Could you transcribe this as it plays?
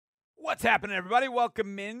What's happening, everybody?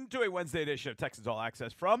 Welcome into a Wednesday edition of Texans All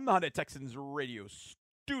Access from the Hyundai Texans Radio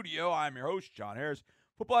Studio. I'm your host, John Harris,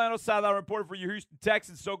 football analyst, sideline reporter for your Houston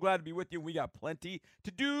Texans. So glad to be with you. We got plenty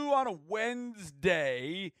to do on a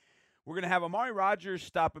Wednesday. We're going to have Amari Rogers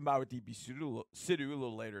stopping by with DB Sidhu a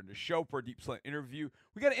little later in the show for a deep slant interview.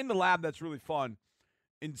 We got an In the Lab that's really fun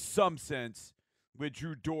in some sense with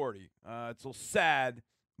Drew Doherty. It's a little sad,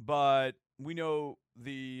 but we know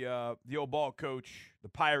the old ball coach, the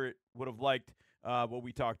Pirate, would have liked what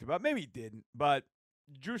we talked about. Maybe he didn't, but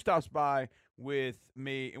Drew stops by with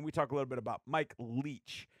me, and we talk a little bit about Mike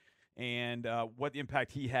Leach and what the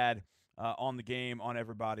impact he had on the game, on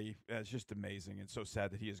everybody. It's just amazing and so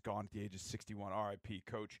sad that he is gone at the age of 61. R.I.P.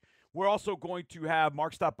 Coach. We're also going to have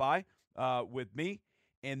Mark stop by with me,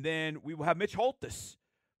 and then we will have Mitch Holthus,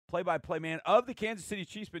 play-by-play man of the Kansas City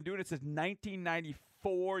Chiefs. Been doing it since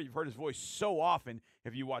 1994. You've heard his voice so often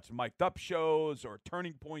if you watch Mic'd Up shows or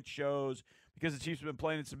Turning Point shows because the Chiefs have been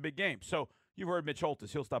playing in some big games. So you've heard Mitch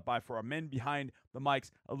Holthus. He'll stop by for our men behind the mics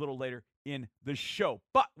a little later in the show.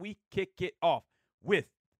 But we kick it off with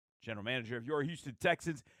general manager of your Houston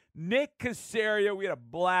Texans, Nick Caserio. We had a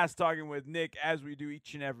blast talking with Nick as we do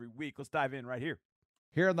each and every week. Let's dive in right here.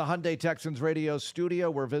 Here in the Hyundai Texans Radio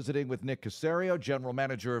Studio, we're visiting with Nick Caserio, general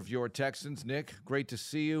manager of your Texans. Nick, great to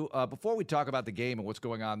see you. Before we talk about the game and what's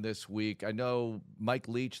going on this week, I know Mike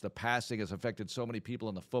Leach, the passing has affected so many people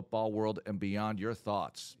in the football world and beyond. Your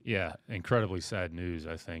thoughts? Yeah, incredibly sad news,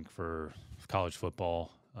 I think, for college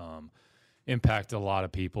football. Impacted a lot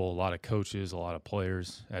of people, a lot of coaches, a lot of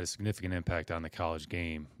players. Had a significant impact on the college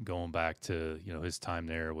game, going back to his time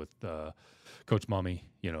there with Coach Mummy,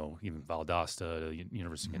 even Valdosta, the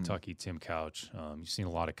University of Kentucky, Tim Couch. You've seen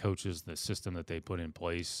a lot of coaches, the system that they put in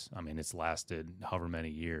place. I mean, it's lasted however many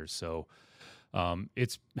years. So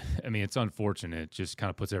it's unfortunate. It just kind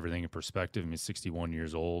of puts everything in perspective. I mean, 61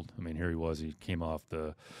 years old. I mean, here he was. He came off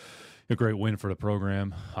a great win for the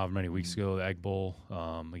program however many weeks ago, the Egg Bowl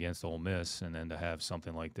against Ole Miss, and then to have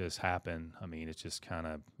something like this happen, I mean, it's just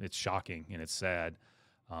it's shocking and it's sad.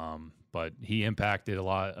 But he impacted a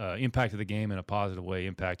lot, impacted the game in a positive way,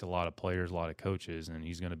 impacted a lot of players, a lot of coaches, and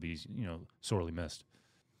he's going to be, sorely missed.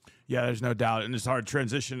 Yeah, there's no doubt. And it's hard to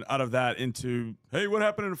transition out of that into, hey, what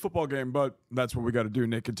happened in a football game? But that's what we got to do,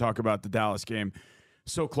 Nick, and talk about the Dallas game.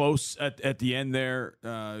 So close at the end there.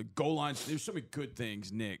 Goal lines, there's so many good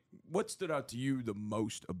things, Nick. What stood out to you the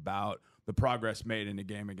most about the progress made in the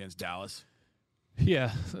game against Dallas?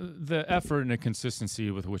 Yeah, the effort and the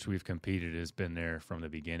consistency with which we've competed has been there from the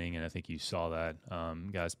beginning, and I think you saw that.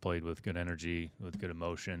 Guys played with good energy, with good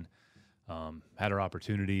emotion, had our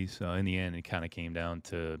opportunities. In the end, it kind of came down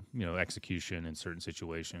to execution in certain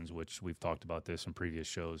situations, which we've talked about this in previous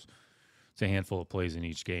shows. It's a handful of plays in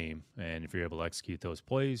each game, and if you're able to execute those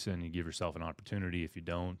plays and you give yourself an opportunity, if you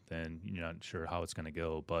don't, then you're not sure how it's going to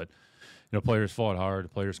go. But players fought hard,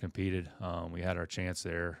 players competed. We had our chance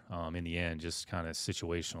there. In the end, just kind of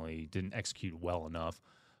situationally didn't execute well enough.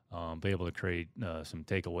 Be able to create some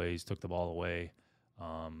takeaways, took the ball away.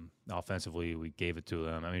 Offensively, we gave it to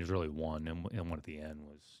them. I mean, it was really one, and one at the end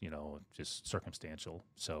was just circumstantial.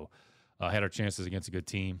 So. Had our chances against a good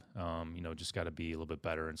team. Just got to be a little bit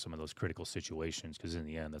better in some of those critical situations because in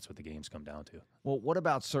the end, that's what the games come down to. Well, what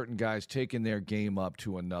about certain guys taking their game up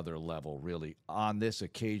to another level, really, on this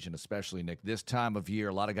occasion, especially, Nick? This time of year,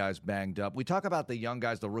 a lot of guys banged up. We talk about the young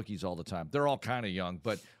guys, the rookies, all the time. They're all kind of young,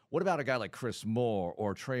 but what about a guy like Chris Moore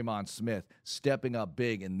or Tremon Smith stepping up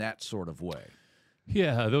big in that sort of way?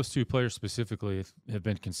 Yeah, those two players specifically have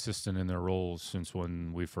been consistent in their roles since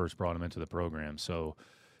when we first brought them into the program. So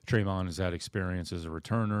Tremon has had experience as a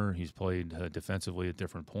returner. He's played defensively at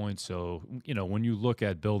different points. So, when you look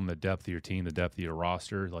at building the depth of your team, the depth of your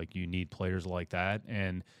roster, like you need players like that.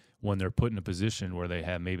 And when they're put in a position where they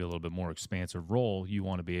have maybe a little bit more expansive role, you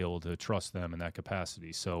want to be able to trust them in that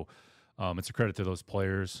capacity. So it's a credit to those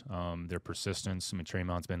players, their persistence. I mean,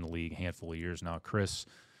 Tremon's been in the league a handful of years now. Chris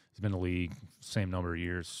has been in the league same number of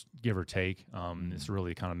years, give or take. It's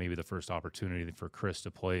really kind of maybe the first opportunity for Chris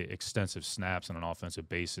to play extensive snaps on an offensive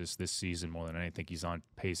basis this season more than anything. He's on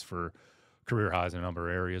pace for career highs in a number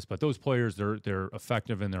of areas. But those players, they're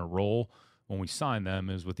effective in their role. When we sign them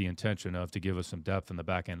is with the intention of to give us some depth in the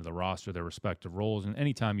back end of the roster, their respective roles. And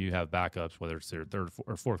anytime you have backups, whether it's their third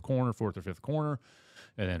or fourth corner, fourth or fifth corner,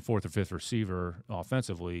 and then fourth or fifth receiver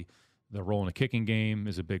offensively, the role in the kicking game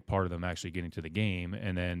is a big part of them actually getting to the game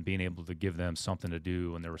and then being able to give them something to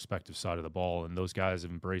do on their respective side of the ball. And those guys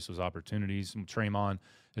have embraced those opportunities. And Tremon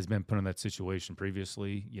has been put in that situation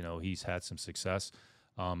previously. He's had some success.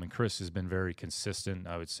 And Chris has been very consistent,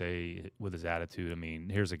 I would say, with his attitude. I mean,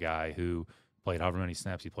 here's a guy who played however many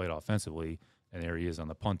snaps he played offensively, and there he is on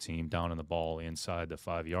the punt team down on the ball inside the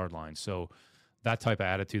 5-yard line. So that type of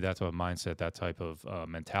attitude, that type of mindset, that type of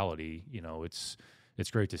mentality, it's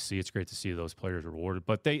great to see. It's great to see those players rewarded,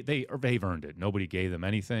 but they've earned it. Nobody gave them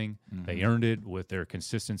anything. Mm-hmm. They earned it with their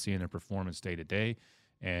consistency and their performance day to day.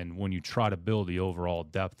 And when you try to build the overall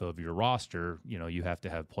depth of your roster, you have to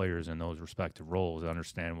have players in those respective roles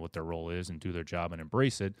understand what their role is and do their job and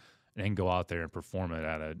embrace it, and then go out there and perform it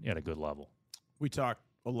at a good level. We talked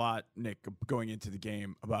a lot, Nick, going into the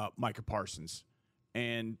game about Micah Parsons,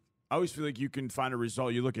 and I always feel like you can find a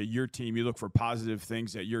result. You look at your team, you look for positive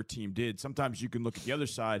things that your team did. Sometimes you can look at the other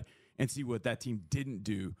side and see what that team didn't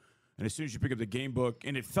do. And as soon as you pick up the game book,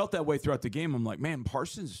 and it felt that way throughout the game, I'm like, man,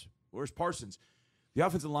 Parsons, where's Parsons? The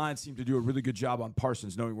offensive line seemed to do a really good job on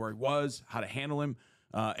Parsons, knowing where he was, how to handle him,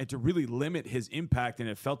 and to really limit his impact. And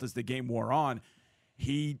it felt as the game wore on,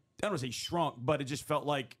 I don't want to say shrunk, but it just felt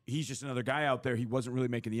like he's just another guy out there. He wasn't really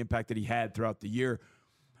making the impact that he had throughout the year.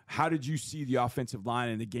 How did you see the offensive line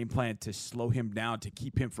and the game plan to slow him down, to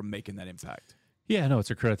keep him from making that impact? Yeah, no,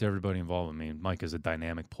 it's a credit to everybody involved. I mean, Mike is a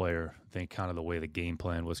dynamic player. I think kind of the way the game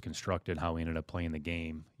plan was constructed, how we ended up playing the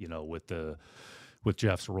game, with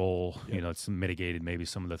Jeff's role, it's mitigated maybe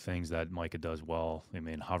some of the things that Micah does well. I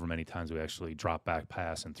mean, however many times we actually dropped back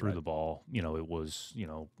pass and threw the ball, it was,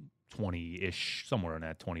 20-ish, somewhere in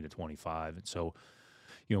that 20 to 25. And so,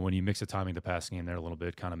 when you mix the timing, the passing in there a little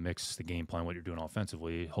bit, kind of mix the game plan, what you're doing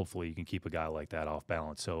offensively, hopefully you can keep a guy like that off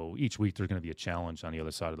balance. So each week there's going to be a challenge on the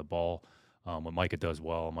other side of the ball. What Micah does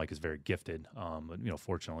well, Mike is very gifted. But,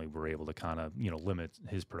 fortunately we're able to kind of, limit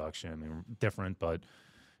his production. I mean, different, but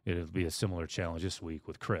it'll be a similar challenge this week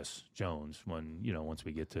with Chris Jones when, once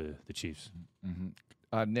we get to the Chiefs.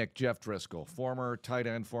 Mm-hmm. Nick, Jeff Driscoll, former tight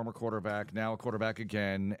end, former quarterback, now a quarterback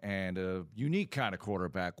again, and a unique kind of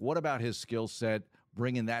quarterback. What about his skill set,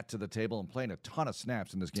 bringing that to the table and playing a ton of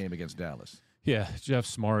snaps in this game against Dallas? Yeah, Jeff's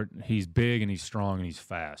smart. He's big and he's strong and he's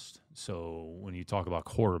fast. So when you talk about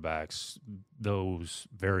quarterbacks, those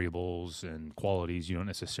variables and qualities, you don't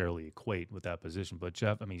necessarily equate with that position. But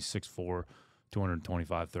Jeff, he's 6'4",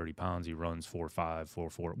 225, 30 pounds. He runs 4.5,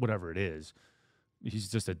 4.4, whatever it is. He's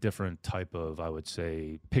just a different type of, I would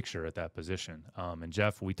say, picture at that position. And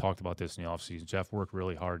Jeff, we talked about this in the offseason. Jeff worked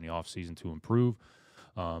really hard in the offseason to improve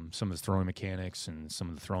some of his throwing mechanics and some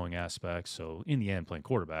of the throwing aspects. So in the end, playing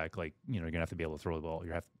quarterback, you're going to have to be able to throw the ball.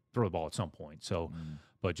 You have to throw the ball at some point. So,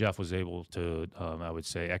 but Jeff was able to, I would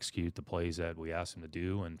say, execute the plays that we asked him to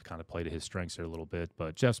do and kind of play to his strengths there a little bit.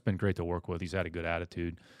 But Jeff's been great to work with. He's had a good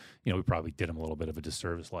attitude. We probably did him a little bit of a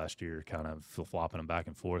disservice last year, kind of flip-flopping him back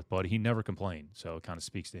and forth, but he never complained. So it kind of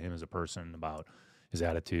speaks to him as a person about his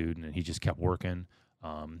attitude, and he just kept working.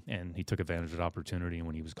 And he took advantage of the opportunity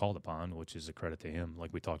when he was called upon, which is a credit to him,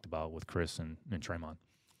 like we talked about with Chris and Tremon.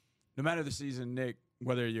 No matter the season, Nick,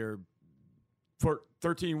 whether you're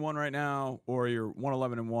 13-1 right now or you're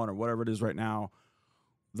 1-11-1 or whatever it is right now,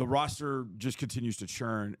 the roster just continues to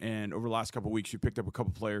churn. And over the last couple of weeks, you picked up a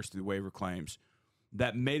couple players through the waiver claims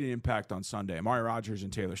that made an impact on Sunday. Amari Rodgers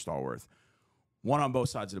and Taylor Stallworth. One on both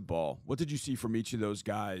sides of the ball. What did you see from each of those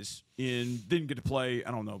guys? Didn't get to play, I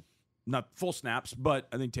don't know, not full snaps, but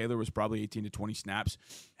I think Taylor was probably 18 to 20 snaps,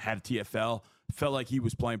 had a TFL, felt like he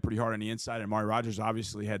was playing pretty hard on the inside. And Amari Rodgers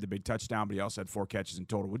obviously had the big touchdown, but he also had 4 catches in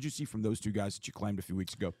total. What did you see from those two guys that you claimed a few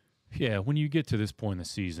weeks ago? Yeah, when you get to this point in the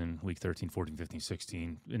season, week 13, 14, 15,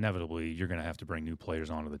 16, inevitably you're going to have to bring new players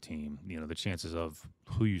onto the team. The chances of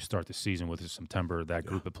who you start the season with in September, that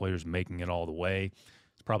group of players making it all the way,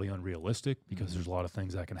 it's probably unrealistic because there's a lot of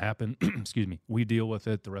things that can happen. Excuse me. We deal with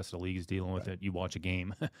it. The rest of the league is dealing with it. You watch a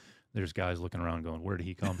game, there's guys looking around going, where did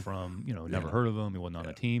he come from? Never heard of him. He wasn't on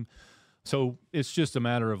the team. So it's just a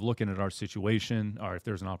matter of looking at our situation, or if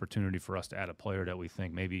there's an opportunity for us to add a player that we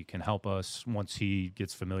think maybe can help us once he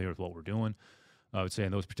gets familiar with what we're doing. I would say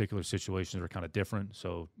in those particular situations are kind of different.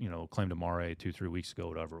 So, claimed Amare 2-3 weeks ago,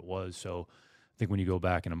 whatever it was. So I think when you go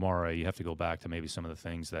back in Amare, you have to go back to maybe some of the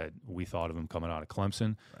things that we thought of him coming out of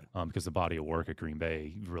Clemson, because the body of work at Green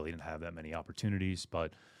Bay really didn't have that many opportunities,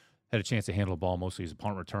 but had a chance to handle the ball mostly as a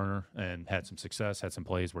punt returner and had some success, had some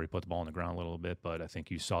plays where he put the ball on the ground a little bit, but I think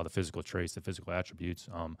you saw the physical traits, the physical attributes.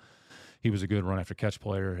 He was a good run after catch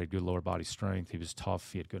player, had good lower body strength. He was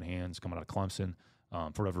tough. He had good hands coming out of Clemson.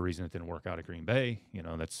 For whatever reason, it didn't work out at Green Bay.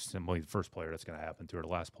 That's simply the first player that's going to happen to, or the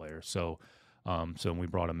last player. So when we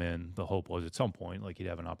brought him in, the hope was at some point, he'd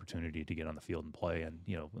have an opportunity to get on the field and play. And,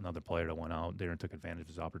 another player that went out there and took advantage of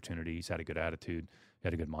his opportunity. He's had a good attitude. He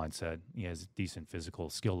had a good mindset. He has a decent physical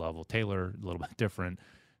skill level. Taylor, a little bit different.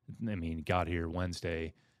 Got here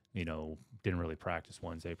Wednesday, didn't really practice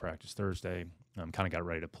Wednesday, practiced Thursday. Kind of got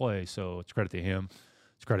ready to play. So it's credit to him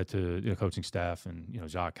it's credit to the coaching staff and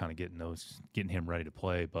Jacques kind of getting him ready to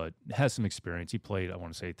play. But has some experience. He played, I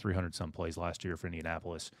want to say, 300 some plays last year for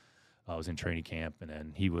Indianapolis. Was in training camp, and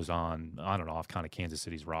then he was on and off kind of Kansas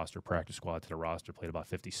City's roster, practice squad to the roster, played about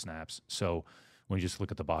 50 snaps. So when you just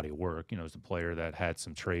look at the body of work, it's a player that had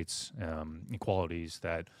some traits and qualities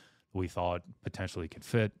that we thought potentially could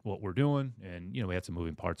fit what we're doing. And, we had some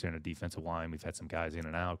moving parts there in the defensive line. We've had some guys in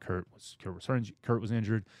and out. Kurt was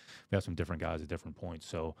injured. We have some different guys at different points.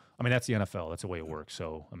 So, that's the NFL. That's the way it works.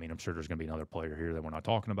 So, I'm sure there's going to be another player here that we're not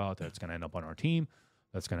talking about that's going to end up on our team.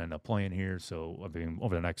 That's going to end up playing here. So,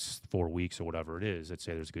 over the next 4 weeks or whatever it is, I'd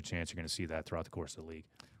say there's a good chance you're going to see that throughout the course of the league.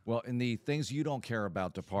 Well, in the things you don't care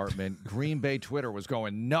about department, Green Bay Twitter was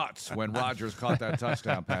going nuts when Rodgers caught that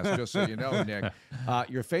touchdown pass, just so you know, Nick.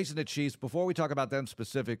 You're facing the Chiefs. Before we talk about them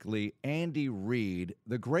specifically, Andy Reid,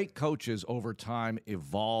 the great coaches over time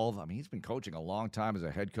evolve. He's been coaching a long time as a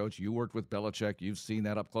head coach. You worked with Belichick. You've seen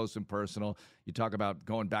that up close and personal. You talk about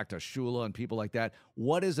going back to Shula and people like that.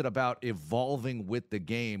 What is it about evolving with the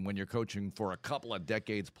game when you're coaching for a couple of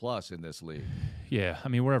decades plus in this league? Yeah,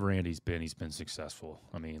 wherever Andy's been, he's been successful.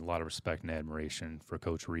 A lot of respect and admiration for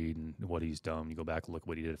Coach Reid and what he's done. You go back and look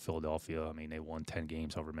what he did at Philadelphia. They won 10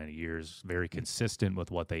 games over many years. Very consistent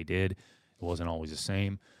with what they did. It wasn't always the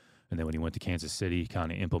same. And then when he went to Kansas City, he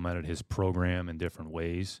kind of implemented his program in different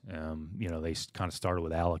ways. They kind of started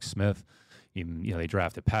with Alex Smith. Even, they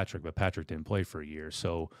drafted Patrick, but Patrick didn't play for a year.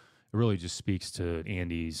 So it really just speaks to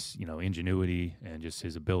Andy's, ingenuity and just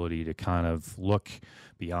his ability to kind of look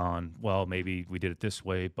beyond, well, maybe we did it this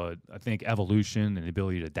way, but I think evolution and the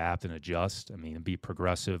ability to adapt and adjust, and be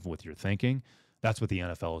progressive with your thinking, that's what the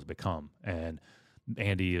NFL has become. And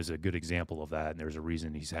Andy is a good example of that, and there's a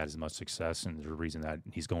reason he's had as much success, and there's a reason that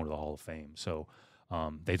he's going to the Hall of Fame. So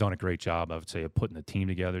they've done a great job, I would say, of putting the team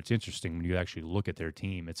together. It's interesting when you actually look at their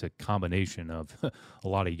team. It's a combination of a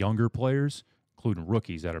lot of younger players, including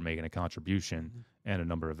rookies that are making a contribution, and a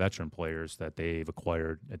number of veteran players that they've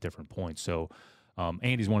acquired at different points. So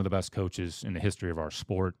Andy's one of the best coaches in the history of our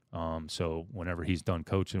sport. So whenever he's done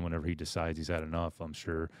coaching, whenever he decides he's had enough, I'm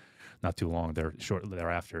sure not too long shortly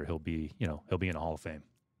thereafter, he'll be in the Hall of Fame.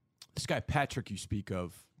 This guy Patrick you speak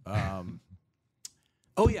of.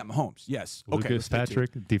 Oh yeah, Mahomes. Yes. Okay. Lucas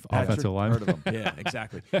Patrick, offensive line. Heard of him. Yeah,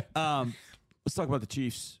 exactly. Let's talk about the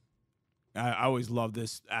Chiefs. I always love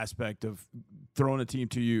this aspect of throwing a team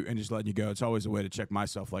to you and just letting you go. It's always a way to check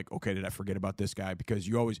myself, like, okay, did I forget about this guy? Because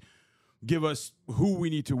you always give us who we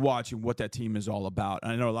need to watch and what that team is all about.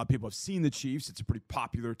 And I know a lot of people have seen the Chiefs. It's a pretty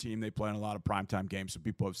popular team. They play in a lot of primetime games, so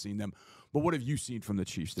people have seen them. But what have you seen from the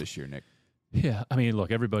Chiefs this year, Nick? Yeah,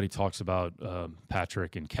 look, everybody talks about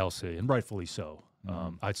Patrick and Kelsey, and rightfully so.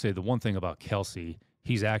 I'd say the one thing about Kelsey,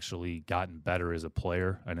 he's actually gotten better as a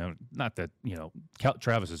player. I know, not that,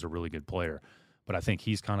 Travis is a really good player, but I think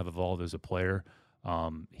he's kind of evolved as a player.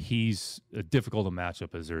 He's difficult to match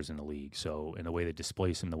up as there is in the league. So in the way they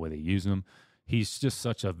displace him, the way they use him, he's just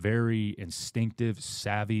such a very instinctive,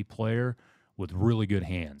 savvy player with really good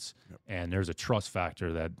hands. Yep. And there's a trust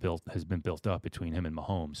factor that has been built up between him and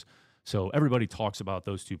Mahomes. So everybody talks about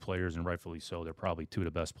those two players, and rightfully so. They're probably two of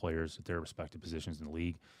the best players at their respective positions in the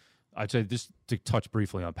league. I'd say, just to touch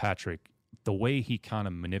briefly on Patrick, the way he kind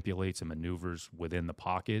of manipulates and maneuvers within the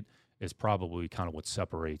pocket is probably kind of what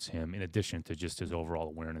separates him, in addition to just his overall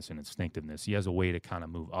awareness and instinctiveness. He has a way to kind of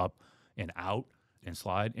move up and out and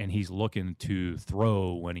slide, and he's looking to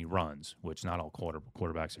throw when he runs, which not all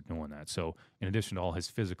quarterbacks are doing that. So in addition to all his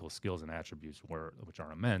physical skills and attributes, which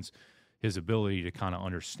are immense, his ability to kind of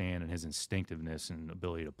understand and his instinctiveness and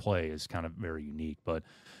ability to play is kind of very unique. But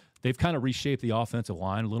they've kind of reshaped the offensive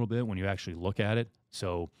line a little bit when you actually look at it.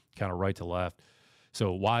 So kind of right to left.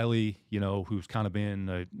 So Wiley, who's kind of been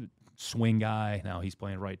a swing guy, now he's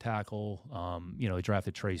playing right tackle. They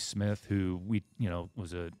drafted Trey Smith, who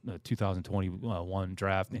was a 2021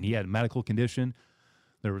 draft, and he had a medical condition.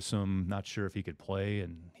 There was some, not sure if he could play,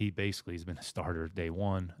 and he basically has been a starter day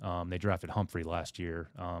one. They drafted Humphrey last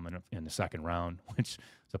year in the second round, which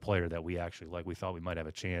is a player that we actually like. We thought we might have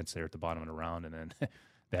a chance there at the bottom of the round, and then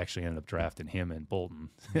they actually ended up drafting him and Bolton.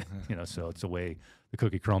 So it's the way the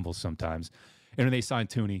cookie crumbles sometimes. And then they signed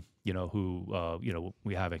Tooney, who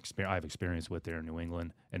I have experience with there in New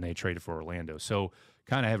England, and they traded for Orlando. So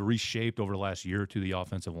kind of have reshaped over the last year or two the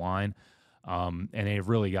offensive line. And they've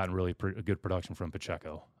really gotten a good production from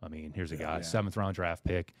Pacheco. Here's a guy, 7th round draft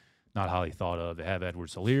pick, not highly thought of. They have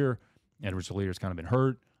Edwards-Helaire. Edwards-Helaire's kind of been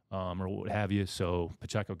hurt or what have you. So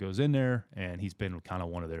Pacheco goes in there, and he's been kind of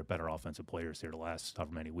one of their better offensive players here the last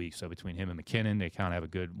however many weeks. So between him and McKinnon, they kind of have a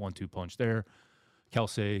good 1-2 punch there.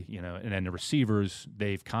 Kelsey, and then the receivers,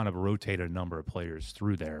 they've kind of rotated a number of players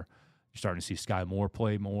through there. You're starting to see Sky Moore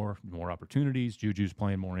play more opportunities. Juju's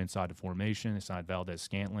playing more inside the formation, inside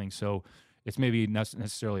Valdez-Scantling. So it's maybe not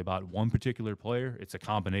necessarily about one particular player. It's a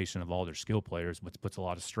combination of all their skill players, which puts a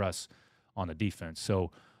lot of stress on the defense.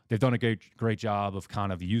 So they've done a great job of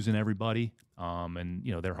kind of using everybody, and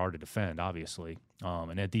they're hard to defend, obviously.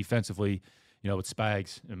 And then defensively, with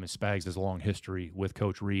Spags, Spags has a long history with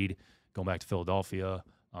Coach Reed, going back to Philadelphia.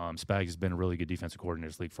 Spags has been a really good defensive coordinator in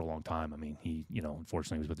this league for a long time. I mean, he,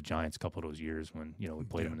 unfortunately was with the Giants a couple of those years when, we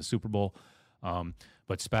played him in the Super Bowl.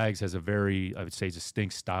 But Spags has a very, I would say,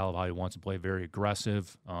 distinct style of how he wants to play, very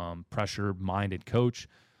aggressive, pressure-minded coach.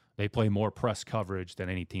 They play more press coverage than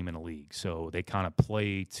any team in the league. So they kind of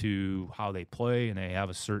play to how they play, and they have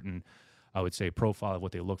a certain, I would say, profile of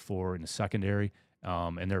what they look for in the secondary.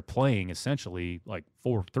 And they're playing essentially like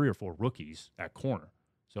 3 or 4 rookies at corner.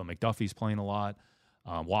 So McDuffie's playing a lot.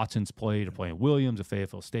 Watson's played. They're playing Williams, a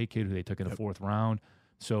Fayetteville State kid who they took in the 4th round.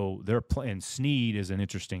 So they're playing. Sneed is an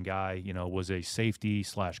interesting guy. Was a safety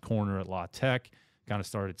 / corner at La Tech. Kind of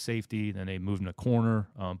started safety, then they moved him to corner.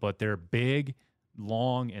 But they're big,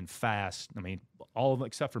 long, and fast. I mean, all of them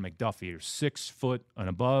except for McDuffie are 6 foot and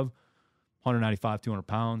above, 195, 200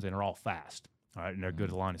 pounds, and are all fast. All right, and they're good at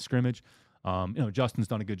the line of scrimmage. Justin's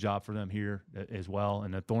done a good job for them here as well.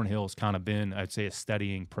 And the Thornhill's kind of been, I'd say, a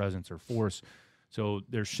steadying presence or force. So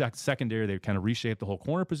their secondary, they kind of reshaped the whole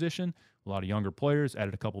corner position. A lot of younger players,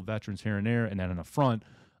 added a couple of veterans here and there. And then in the front,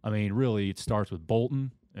 I mean, really, it starts with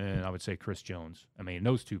Bolton and I would say Chris Jones. I mean,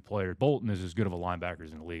 those 2 players, Bolton is as good of a linebacker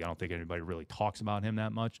in the league. I don't think anybody really talks about him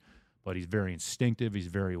that much, but he's very instinctive. He's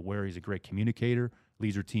very aware. He's a great communicator,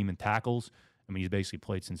 leads your team in tackles. I mean, he's basically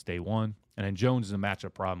played since day one. And then Jones is a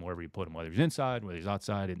matchup problem wherever you put him, whether he's inside, whether he's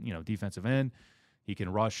outside, and, defensive end. He can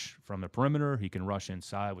rush from the perimeter. He can rush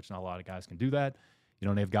inside, which not a lot of guys can do that.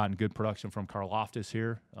 They've gotten good production from Karlaftis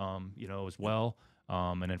here, as well,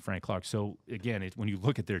 and then Frank Clark. So, again, when you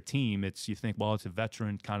look at their team, you think, well, it's a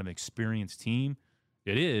veteran kind of experienced team.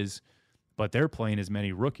 It is, but they're playing as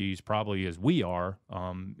many rookies probably as we are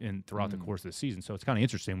throughout the course of the season. So it's kind of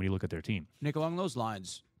interesting when you look at their team. Nick, along those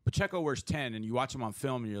lines, Pacheco wears 10, and you watch him on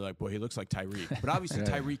film, and you're like, boy, he looks like Tyreek. But obviously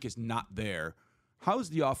Tyreek is not there. How is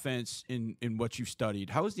the offense in what you've studied?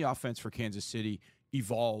 How is the offense for Kansas City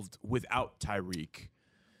evolved without Tyreek?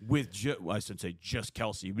 I should say just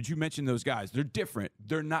Kelsey. But you mentioned those guys. They're different.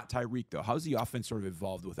 They're not Tyreek, though. How's the offense sort of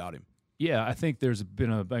evolved without him? Yeah, I think there's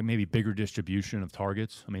been a maybe bigger distribution of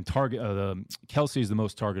targets. I mean, Kelsey is the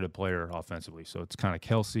most targeted player offensively. So it's kind of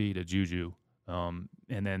Kelsey to Juju. And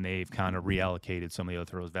then they've kind of reallocated some of the other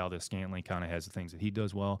throws. Valdez-Scantling kind of has the things that he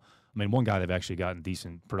does well. I mean, one guy they've actually gotten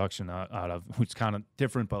decent production out of, who's kind of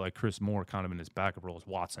different, but like Chris Moore kind of in his backup role is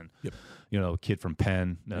Watson. Yep. A kid from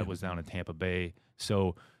Penn that was down in Tampa Bay.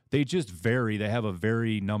 So they just vary. They have a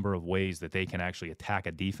very number of ways that they can actually attack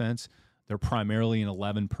a defense. They're primarily an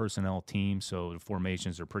 11 personnel team, so the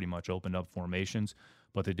formations are pretty much opened up formations,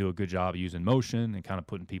 but they do a good job of using motion and kind of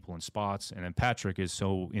putting people in spots. And then Patrick is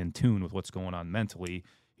so in tune with what's going on mentally,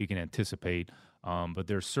 he can anticipate. But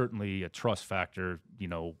there's certainly a trust factor,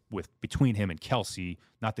 between him and Kelsey.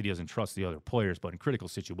 Not that he doesn't trust the other players, but in critical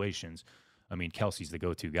situations, I mean, Kelsey's the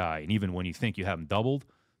go-to guy. And even when you think you have him doubled,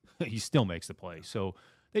 he still makes the play. So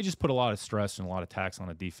they just put a lot of stress and a lot of tax on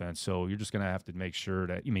the defense. So you're just going to have to make sure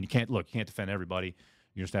that, you can't defend everybody.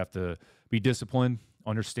 You just have to be disciplined,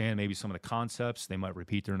 understand maybe some of the concepts they might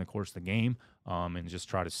repeat during the course of the game, and just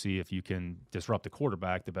try to see if you can disrupt the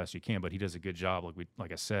quarterback the best you can. But he does a good job,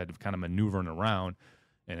 like I said, of kind of maneuvering around,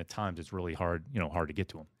 and at times it's really hard to get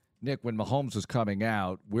to him. Nick, when Mahomes was coming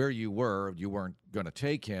out, where you weren't going to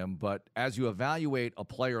take him, but as you evaluate a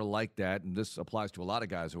player like that, and this applies to a lot of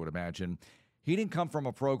guys, I would imagine, he didn't come from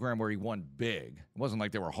a program where he won big. It wasn't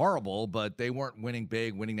like they were horrible, but they weren't winning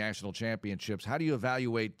big, winning national championships. How do you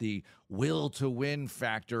evaluate the will-to-win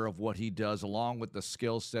factor of what he does, along with the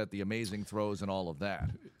skill set, the amazing throws, and all of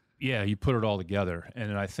that? Yeah, you put it all together.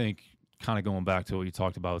 And I think kind of going back to what you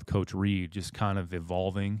talked about with Coach Reed, just kind of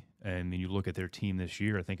evolving. And then you look at their team this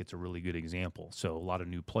year, I think it's a really good example. So a lot of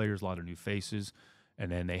new players, a lot of new faces.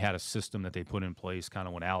 And then they had a system that they put in place kind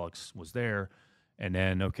of when Alex was there. And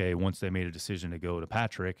then, okay, once they made a decision to go to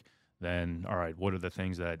Patrick, then, all right, what are the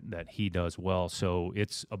things that he does well? So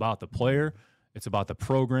it's about the player, it's about the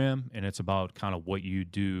program, and it's about kind of what you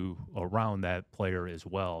do around that player as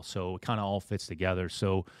well. So it kind of all fits together.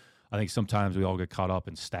 So I think sometimes we all get caught up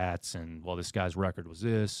in stats and, well, this guy's record was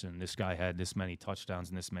this, and this guy had this many touchdowns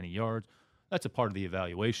and this many yards. That's a part of the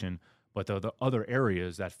evaluation. But the other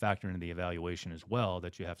areas that factor into the evaluation as well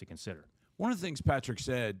that you have to consider. One of the things Patrick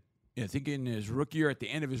said, I think in his rookie year, at the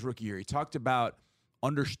end of his rookie year, he talked about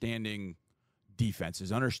understanding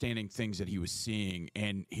defenses, understanding things that he was seeing.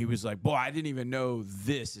 And he was like, boy, I didn't even know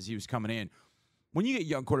this as he was coming in. When you get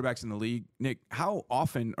young quarterbacks in the league, Nick, how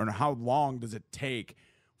often or how long does it take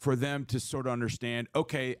for them to sort of understand,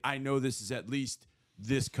 okay, I know this is at least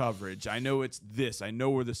this coverage. I know it's this. I know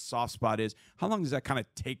where the soft spot is. How long does that kind of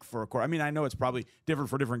take for a quarterback? I mean, I know it's probably different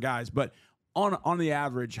for different guys, but on the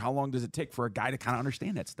average, how long does it take for a guy to kind of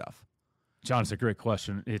understand that stuff? John, it's a great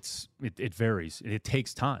question. It varies. It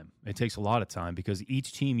takes time. It takes a lot of time because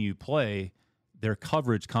each team you play, their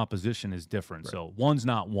coverage composition is different. Right. So one's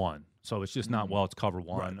not one. So it's just not, well, it's cover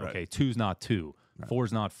one. Right. Okay, two's not two. Right.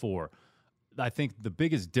 Four's not four. I think the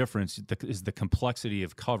biggest difference is the complexity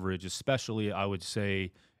of coverage, especially, I would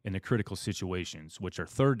say, in the critical situations, which are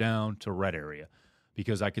third down to red area.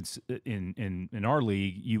 Because I could, in our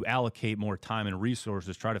league, you allocate more time and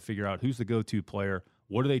resources, try to figure out who's the go-to player,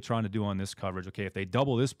 what are they trying to do on this coverage? Okay, if they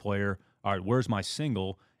double this player, all right, where's my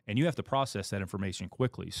single? And you have to process that information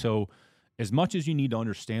quickly. So as much as you need to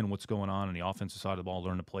understand what's going on the offensive side of the ball,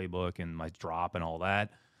 learn the playbook and my drop and all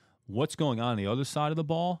that, what's going on the other side of the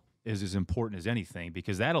ball is as important as anything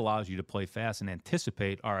because that allows you to play fast and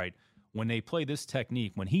anticipate, all right, when they play this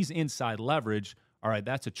technique, when he's inside leverage, all right,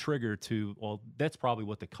 that's a trigger to, well, that's probably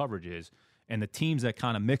what the coverage is. And the teams that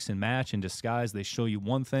kind of mix and match and disguise, they show you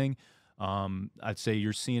one thing. I'd say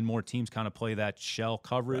you're seeing more teams kind of play that shell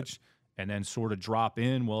coverage and then sort of drop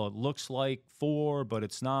in. Well, it looks like 4, but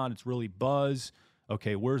it's not. It's really buzz.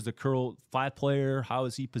 Okay, where's the curl flat player? How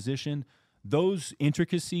is he positioned? Those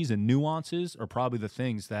intricacies and nuances are probably the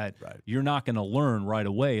things that you're not going to learn right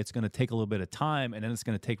away. It's going to take a little bit of time, and then it's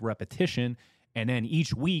going to take repetition. And then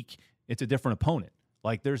each week, it's a different opponent.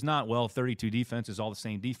 Like there's not, 32 defense is all the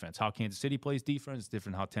same defense. How Kansas City plays defense,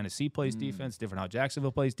 different how Tennessee plays defense, different how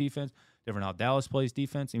Jacksonville plays defense, different how Dallas plays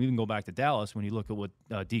defense. And even go back to Dallas, when you look at what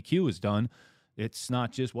DQ has done, it's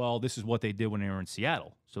not just, this is what they did when they were in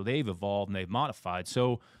Seattle. So they've evolved and they've modified.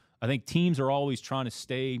 So I think teams are always trying to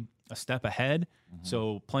stay a step ahead. Mm-hmm.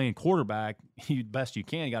 So playing quarterback, best you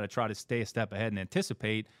can, you got to try to stay a step ahead and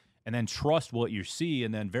anticipate and then trust what you see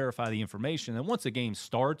and then verify the information. And once the game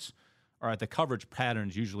starts, all right, the coverage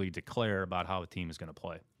patterns usually declare about how a team is going to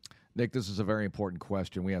play. Nick, this is a very important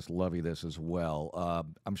question. We asked Lovey this as well.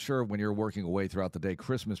 I'm sure when you're working away throughout the day,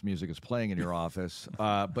 Christmas music is playing in your office,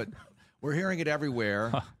 but we're hearing it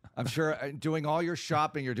everywhere. I'm sure doing all your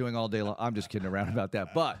shopping you're doing all day long. I'm just kidding around about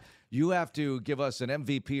that. But you have to give us an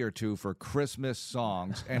MVP or two for Christmas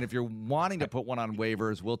songs. And if you're wanting to put one on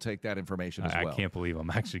waivers, we'll take that information as well. I can't believe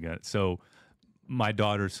I'm actually going to. So my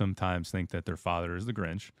daughters sometimes think that their father is the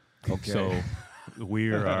Grinch. Okay. So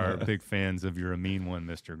we are big fans of You're a Mean One,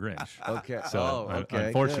 Mr. Grinch. Okay. So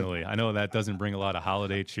unfortunately, good. I know that doesn't bring a lot of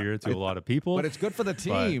holiday cheer to a lot of people. But it's good for the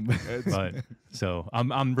team. But so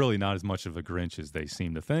I'm really not as much of a Grinch as they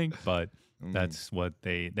seem to think, but that's what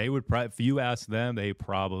they would if you ask them,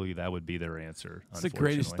 that would be their answer. It's the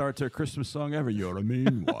greatest start to a Christmas song ever. You're a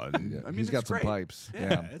mean one. Yeah, I mean, he's got some pipes.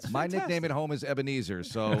 Yeah. My nickname at home is Ebenezer,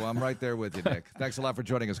 so I'm right there with you, Nick. Thanks a lot for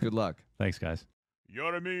joining us. Good luck. Thanks, guys.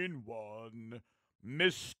 You're a mean one,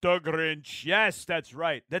 Mr. Grinch. Yes, that's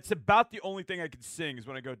right. That's about the only thing I can sing is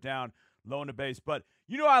when I go down low in the bass. But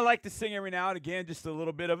I like to sing every now and again, just a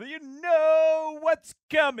little bit of, what's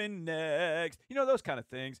coming next. Those kind of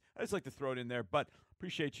things. I just like to throw it in there. But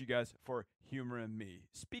appreciate you guys for humoring me.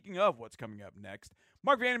 Speaking of what's coming up next,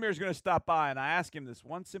 Mark Vandermeer is going to stop by, and I ask him this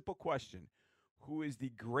one simple question. Who is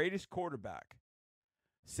the greatest quarterback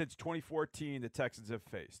since 2014 the Texans have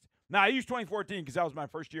faced? Now, I used 2014 because that was my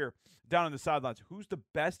first year down on the sidelines. Who's the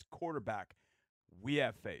best quarterback we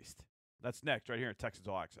have faced? That's next right here at Texans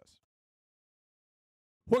All Access.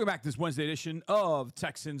 Welcome back to this Wednesday edition of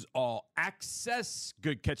Texans All Access.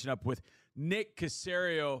 Good catching up with Nick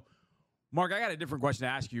Caserio. Mark, I got a different question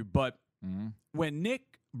to ask you, but when Nick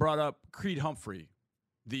brought up Creed Humphrey,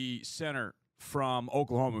 the center from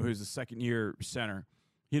Oklahoma, who's the second-year center,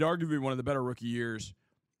 he'd arguably one of the better rookie years.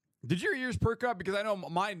 Did your ears perk up? Because I know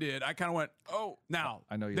mine did. I kind of went, now.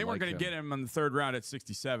 I know they weren't going to get him in the third round at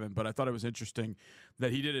 67, but I thought it was interesting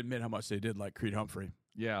that he did admit how much they did like Creed Humphrey.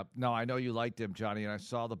 Yeah, no, I know you liked him, Johnny, and I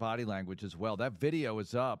saw the body language as well. That video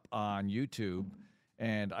is up on YouTube,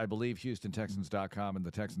 and I believe HoustonTexans.com and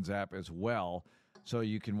the Texans app as well, so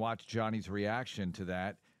you can watch Johnny's reaction to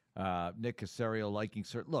that. Nick Caserio liking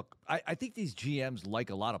certain. Look, I think these GMs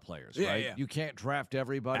like a lot of players, right? Yeah. You can't draft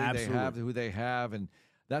everybody. Absolutely. They have who they have, and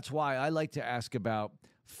that's why I like to ask about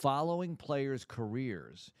following players'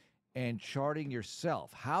 careers and charting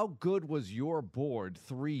yourself. How good was your board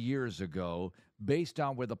 3 years ago based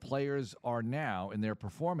on where the players are now in their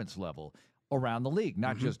performance level? around the league,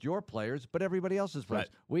 not just your players, but everybody else's players.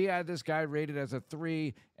 Right. We had this guy rated as a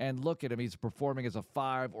 3, and look at him. He's performing as a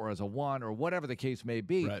 5 or as a 1 or whatever the case may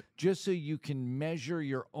be, Right. just so you can measure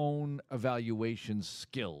your own evaluation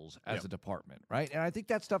skills as a department, right? And I think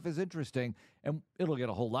that stuff is interesting, and it'll get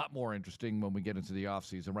a whole lot more interesting when we get into the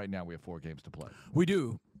offseason. Right now, we have 4 games to play. We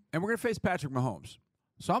do. And we're going to face Patrick Mahomes.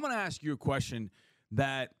 So I'm going to ask you a question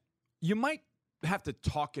that you might have to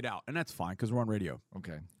talk it out, and that's fine because we're on radio.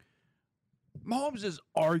 Okay. Mahomes is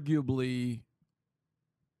arguably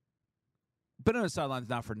been on the sidelines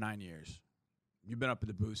now for 9 years. You've been up in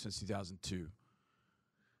the booth since 2002.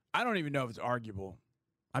 I don't even know if it's arguable.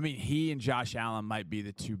 I mean, he and Josh Allen might be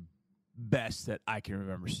the 2 best that I can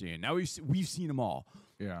remember seeing. Now, we've seen them all.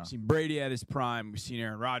 Yeah. We've seen Brady at his prime. We've seen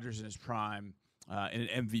Aaron Rodgers in his prime in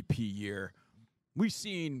an MVP year. We've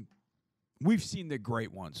seen the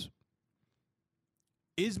great ones.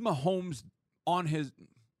 Is Mahomes on his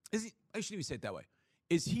 – is he? I shouldn't even say it that way.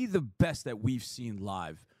 Is he the best that we've seen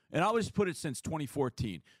live? And I'll just put it since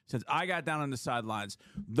 2014, since I got down on the sidelines,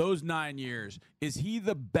 those 9 years. Is he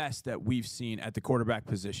the best that we've seen at the quarterback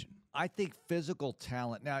position? I think physical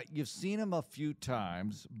talent. Now, you've seen him a few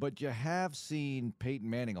times, but you have seen Peyton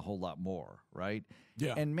Manning a whole lot more, right?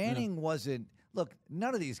 Yeah. And Manning wasn't – look,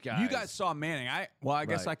 none of these guys – You guys saw Manning. I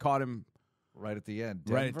guess Right. I caught him right at the end.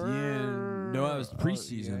 right at the Denver? end. No, it was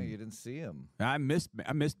preseason. Yeah, you didn't see him. I missed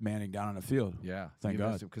Manning down on the field. Yeah. Thank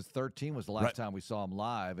God. Because 13 was the last Right. time we saw him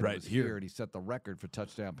live. And Right, it was here. here, and he set the record for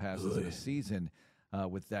touchdown passes in a season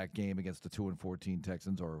with that game against the 2-14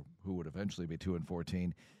 Texans, or who would eventually be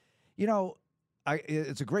 2-14. You know,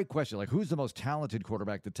 it's a great question. Like, who's the most talented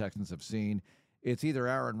quarterback the Texans have seen? It's either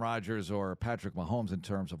Aaron Rodgers or Patrick Mahomes in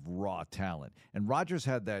terms of raw talent. And Rodgers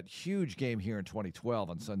had that huge game here in 2012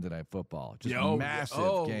 on Sunday Night Football. Just a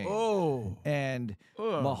massive game. And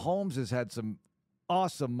Mahomes has had some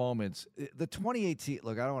awesome moments. The 2018,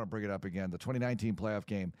 look, I don't want to bring it up again, the 2019 playoff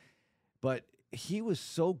game, but he was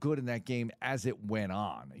so good in that game as it went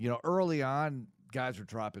on. You know, early on, guys were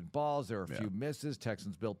dropping balls. There were a few misses.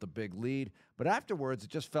 Texans built the big lead. But afterwards, it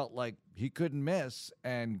just felt like he couldn't miss.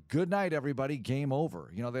 And good night, everybody. Game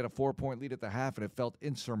over. You know, they had a 4-point lead at the half, and it felt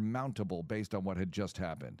insurmountable based on what had just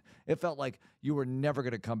happened. It felt like you were never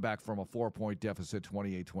going to come back from a 4-point deficit,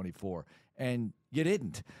 28-24. And you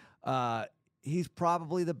didn't. He's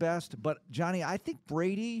probably the best. But, Johnny, I think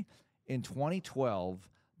Brady in 2012,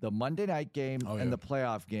 the Monday night game and the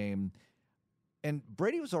playoff game, and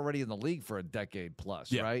Brady was already in the league for a decade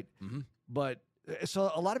plus, right? Mm-hmm. But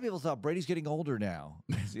so a lot of people thought Brady's getting older now.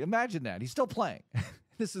 See, imagine that. He's still playing.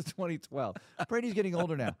 This is 2012. Brady's getting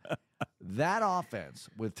older now. That offense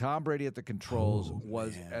with Tom Brady at the controls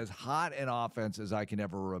was as hot an offense as I can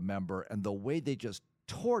ever remember. And the way they just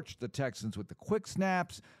torched the Texans with the quick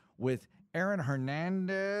snaps, with Aaron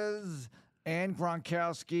Hernandez and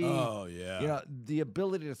Gronkowski. Oh, yeah. You know, the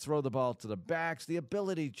ability to throw the ball to the backs, the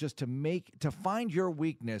ability just to find your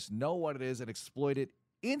weakness, know what it is, and exploit it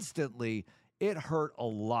instantly. It hurt a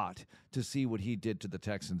lot to see what he did to the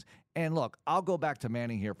Texans. And look, I'll go back to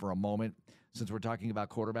Manning here for a moment since we're talking about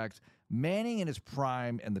quarterbacks. Manning in his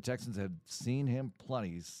prime, and the Texans had seen him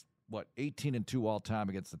plenty. He's, 18-2 all time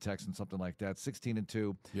against the Texans, something like that.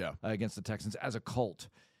 16-2 against the Texans as a Colt.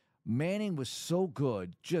 Manning was so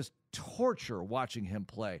good, just torture watching him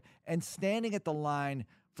play and standing at the line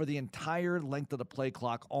for the entire length of the play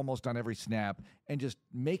clock almost on every snap and just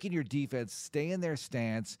making your defense stay in their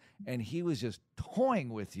stance, and he was just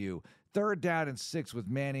toying with you. 3rd down and 6 with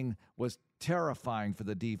Manning was terrifying for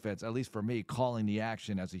the defense, at least for me, calling the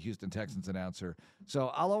action as a Houston Texans announcer.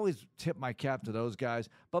 So I'll always tip my cap to those guys.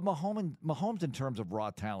 But Mahomes in terms of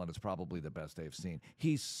raw talent, is probably the best they've seen.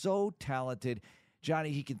 He's so talented.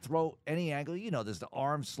 Johnny, he can throw any angle. You know, there's the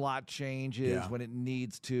arm slot changes when it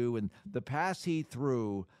needs to. And the pass he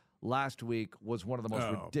threw last week was one of the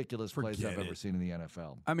most ridiculous plays I've ever seen in the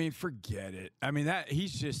NFL. I mean, forget it. I mean,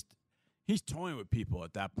 he's toying with people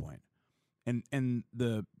at that point. And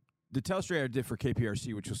the Telstra I did for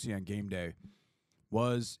KPRC, which you'll see on game day,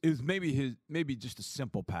 was maybe just a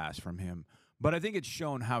simple pass from him. But I think it's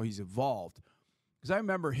shown how he's evolved. Because I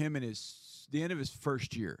remember him in the end of his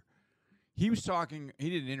first year. He was talking, he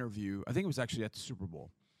did an interview, I think it was actually at the Super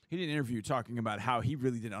Bowl. He did an interview talking about how he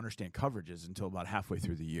really didn't understand coverages until about halfway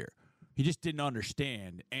through the year. He just didn't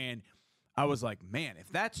understand. And I was like, man, if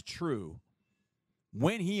that's true,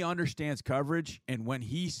 when he understands coverage and when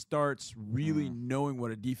he starts really knowing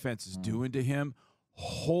what a defense is doing to him,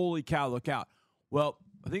 holy cow, look out. Well,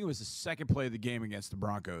 I think it was the second play of the game against the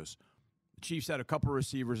Broncos. The Chiefs had a couple of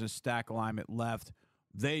receivers in stack alignment left.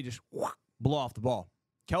 They just blow off the ball.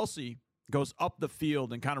 Kelsey goes up the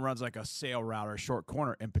field and kind of runs like a sail route or a short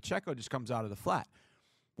corner, and Pacheco just comes out of the flat.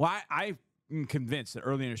 Well, I'm convinced that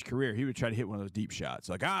early in his career, he would try to hit one of those deep shots.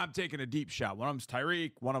 Like, I'm taking a deep shot. One of them's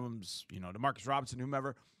Tyreek. One of them's, Demarcus Robinson,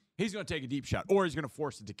 whomever. He's going to take a deep shot, or he's going to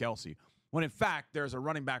force it to Kelsey. When, in fact, there's a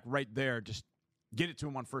running back right there. Just get it to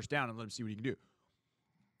him on first down and let him see what he can do.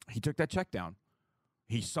 He took that check down.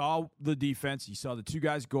 He saw the defense. He saw the two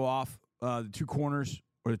guys go off, the two corners,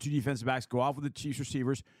 or the two defensive backs go off with the Chiefs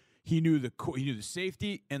receivers. He knew the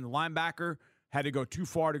safety and the linebacker had to go too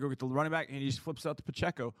far to go get the running back, and he just flips out to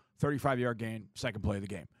Pacheco, 35-yard gain, second play of the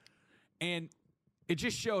game. And it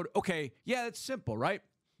just showed, okay, yeah, that's simple, right?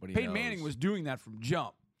 Peyton Manning was doing that from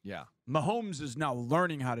jump. Yeah. Mahomes is now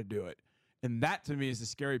learning how to do it. And that, to me, is the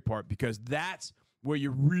scary part, because that's where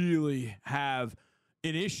you really have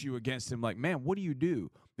an issue against him. Like, man, what do you do?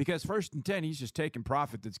 Because 1st and 10, he's just taking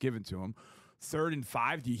profit that's given to him. 3rd and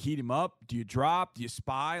 5, do you heat him up? Do you drop? Do you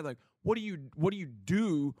spy? Like, what do you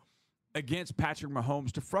do against Patrick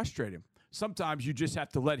Mahomes to frustrate him? Sometimes you just have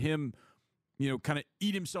to let him, kind of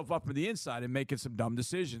eat himself up on the inside and making some dumb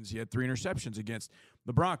decisions. He had 3 interceptions against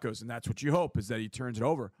the Broncos, and that's what you hope, is that he turns it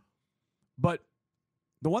over. But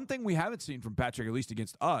the one thing we haven't seen from Patrick, at least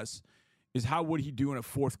against us, is how would he do in a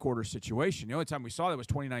fourth quarter situation. The only time we saw that was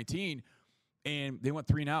 2019, and they went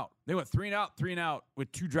 3 and out. They went 3 and out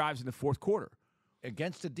with 2 drives in the fourth quarter.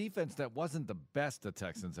 Against a defense that wasn't the best the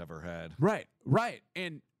Texans ever had. Right.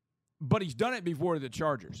 But he's done it before to the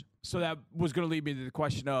Chargers. So that was going to lead me to the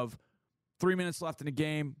question of 3 minutes left in the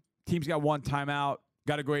game. Team's got 1 timeout.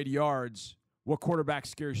 Got to go 80 yards. What quarterback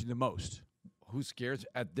scares you the most? Who scares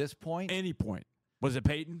at this point? Any point. Was it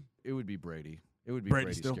Peyton? It would be Brady. It would be Brady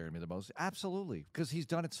Brady still? scaring me the most. Absolutely. Because he's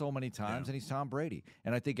done it so many times, and he's Tom Brady.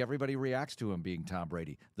 And I think everybody reacts to him being Tom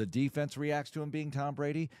Brady. The defense reacts to him being Tom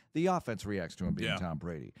Brady. The offense reacts to him being Tom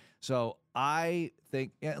Brady. So I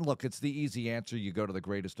think, and look, it's the easy answer. You go to the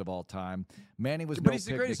greatest of all time. Manning was But he's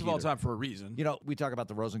the greatest of all time for a reason. We talk about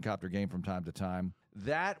the Rosencopter game from time to time.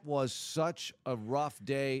 That was such a rough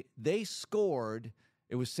day. They scored.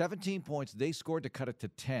 It was 17 points. They scored to cut it to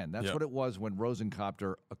 10. That's what it was when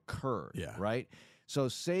Rosencopter occurred, right? So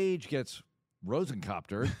Sage gets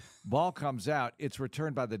Rosencopter. Ball comes out. It's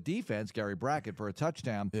returned by the defense, Gary Brackett, for a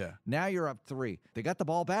touchdown. Yeah. Now you're up 3. They got the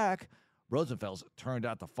ball back. Rosenfels turned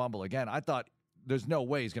out to fumble again. I thought there's no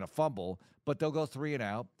way he's going to fumble, but they'll go 3 and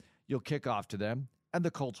out. You'll kick off to them, and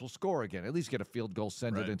the Colts will score again, at least get a field goal,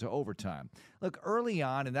 send it into overtime. Look, early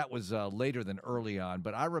on, and that was later than early on,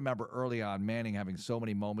 but I remember early on Manning having so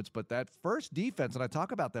many moments, but that first defense, and I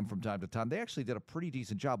talk about them from time to time, they actually did a pretty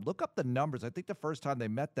decent job. Look up the numbers. I think the first time they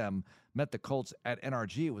met the Colts at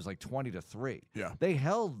NRG, it was like 20-3. Yeah. They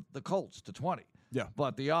held the Colts to 20. Yeah.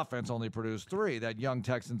 But the offense only produced 3, that young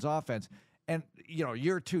Texans offense. And,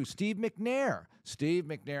 year 2, Steve McNair. Steve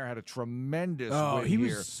McNair had a tremendous win he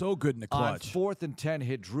here. was so good in the clutch. On 4th and 10,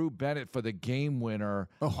 hit Drew Bennett for the game winner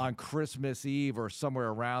on Christmas Eve or somewhere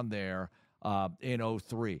around there in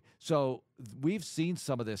 03. So we've seen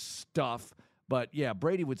some of this stuff. But, yeah,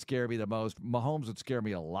 Brady would scare me the most. Mahomes would scare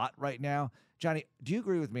me a lot right now. Johnny, do you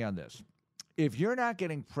agree with me on this? If you're not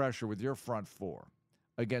getting pressure with your front 4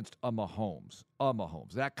 against a Mahomes,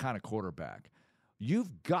 that kind of quarterback,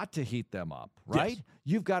 you've got to heat them up, right? Yes.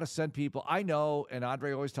 You've got to send people. I know, and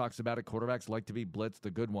Andre always talks about it, quarterbacks like to be blitzed,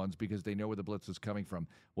 the good ones, because they know where the blitz is coming from.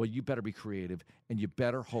 Well, you better be creative, and you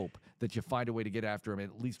better hope that you find a way to get after him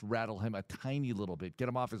and at least rattle him a tiny little bit. Get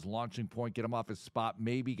him off his launching point, get him off his spot,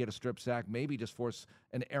 maybe get a strip sack, maybe just force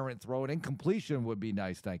an errant throw. An incompletion would be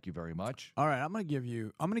nice, thank you very much. All right, I'm going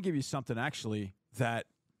to give you something actually that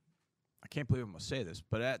I can't believe I'm going to say this,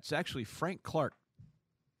 but it's actually Frank Clark.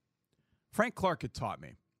 Frank Clark had taught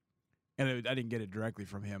me, and I didn't get it directly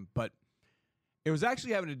from him, but it was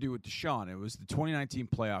actually having to do with Deshaun. It was the 2019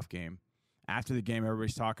 playoff game. After the game,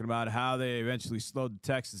 everybody's talking about how they eventually slowed the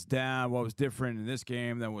Texans down, what was different in this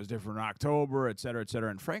game than was different in October, et cetera, et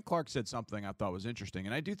cetera. And Frank Clark said something I thought was interesting,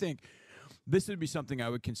 and I do think this would be something I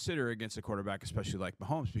would consider against a quarterback, especially like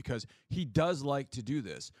Mahomes, because he does like to do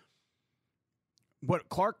this. What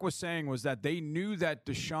Clark was saying was that they knew that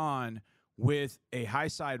Deshaun, with a high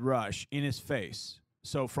side rush in his face,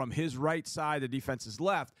 so from his right side, the defense's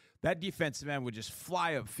left, that defensive end would just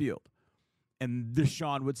fly upfield. And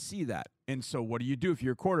Deshaun would see that. And so what do you do if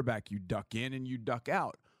you're a quarterback? You duck in and you duck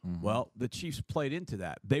out. Mm-hmm. Well, the Chiefs played into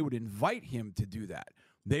that. They would invite him to do that.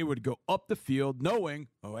 They would go up the field knowing,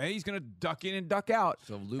 hey, he's going to duck in and duck out.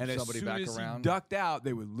 So loop and somebody back as soon as around. he ducked out,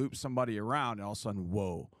 they would loop somebody around, and all of a sudden,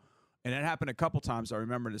 whoa. And that happened a couple times. I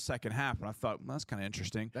remember in the second half, and I thought, well, that's kind of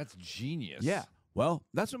interesting. That's genius. Yeah. Well,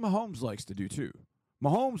 that's what Mahomes likes to do too.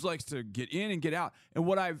 Mahomes likes to get in and get out. And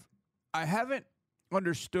what I haven't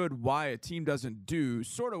understood why a team doesn't do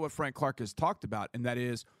sort of what Frank Clark has talked about, and that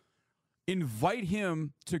is invite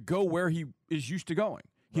him to go where he is used to going.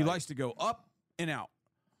 He likes to go up and out.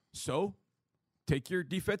 So take your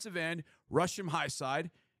defensive end, rush him high side,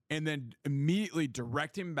 and then immediately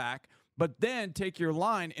direct him back. But then take your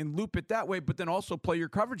line and loop it that way, but then also play your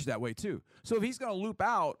coverage that way too. So if he's going to loop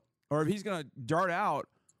out or if he's going to dart out,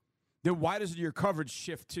 then why doesn't your coverage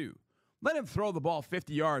shift too? Let him throw the ball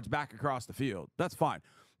 50 yards back across the field. That's fine.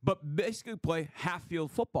 But basically play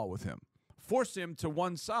half-field football with him. Force him to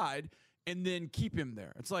one side and then keep him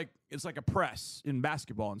there. It's like a press in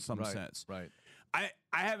basketball in some sense. Right. I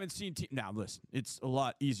haven't seen now listen, it's a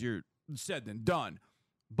lot easier said than done.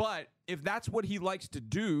 But if that's what he likes to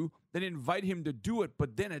do, then invite him to do it,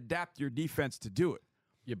 but then adapt your defense to do it.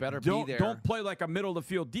 You better be there. Don't play like a middle of the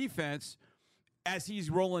field defense as he's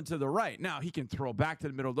rolling to the right. Now, he can throw back to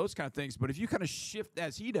the middle, those kind of things, but if you kind of shift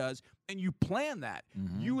as he does and you plan that,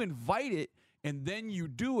 you invite it, and then you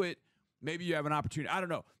do it, maybe you have an opportunity. I don't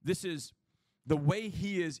know. This is the way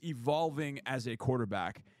he is evolving as a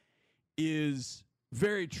quarterback is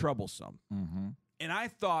very troublesome. And I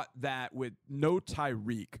thought that with no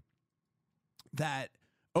Tyreek, that,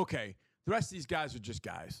 okay, the rest of these guys are just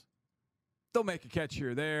guys. They'll make a catch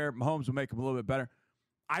here or there. Mahomes will make them a little bit better.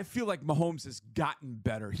 I feel like Mahomes has gotten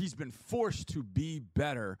better. He's been forced to be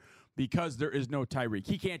better because there is no Tyreek.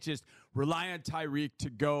 He can't just rely on Tyreek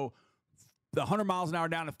to go the 100 miles an hour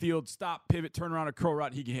down the field, stop, pivot, turn around, a curl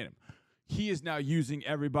route, and he can hit him. He is now using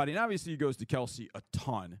everybody. And obviously he goes to Kelsey a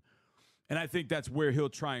ton. And I think that's where he'll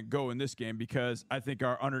try and go in this game because I think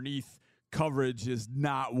our underneath coverage is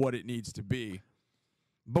not what it needs to be.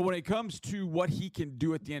 But when it comes to what he can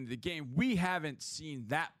do at the end of the game, we haven't seen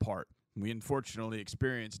that part. We unfortunately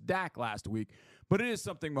experienced Dak last week, but it is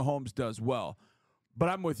something Mahomes does well. But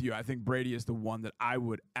I'm with you. I think Brady is the one that I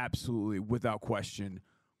would absolutely, without question,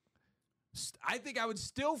 I think I would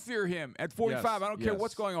still fear him at 45. Yes, I don't care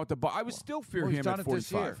what's going on with the ball. I would still fear him at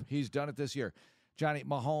 45. He's done it this year. Johnny,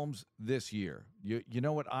 Mahomes this year. You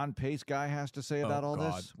know what on-pace guy has to say about all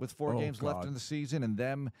this with 4 games left in the season and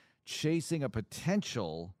them chasing a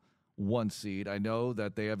potential 1 seed? I know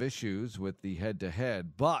that they have issues with the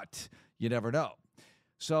head-to-head, but you never know.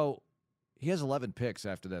 So he has 11 picks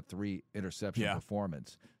after that 3 interception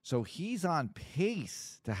performance. So he's on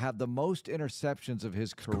pace to have the most interceptions of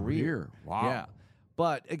his career. Wow. Yeah.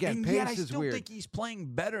 But again, and pace yet I is still weird. think he's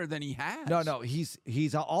playing better than he has. No,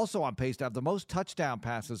 he's also on pace to have the most touchdown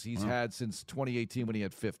passes he's had since 2018 when he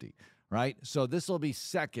had 50, right? So this will be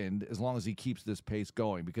second as long as he keeps this pace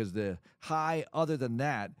going because the high other than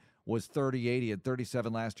that was 38. He had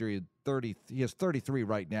 37 last year. He has 33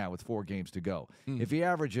 right now with 4 games to go. If he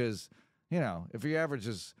averages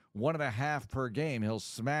 1.5 per game, he'll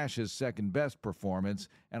smash his second best performance,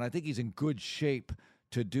 and I think he's in good shape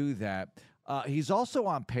to do that. He's also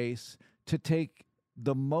on pace to take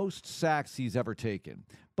the most sacks he's ever taken,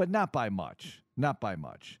 but not by much. Not by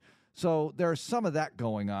much. So there's some of that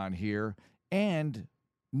going on here. And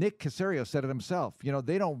Nick Caserio said it himself. You know,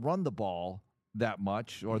 they don't run the ball that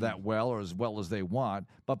much or that well or as well as they want,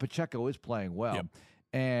 but Pacheco is playing well. Yep.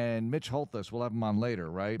 And Mitch Holthus, we'll have him on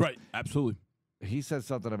later, right? Right, absolutely. He said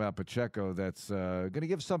something about Pacheco that's going to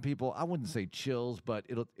give some people, I wouldn't say chills, but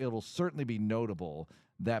it'll certainly be notable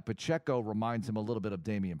that Pacheco reminds him a little bit of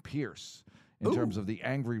Dameon Pierce in terms of the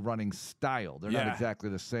angry running style. They're not exactly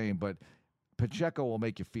the same, but Pacheco will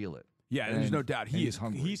make you feel it. Yeah, and there's no doubt. He's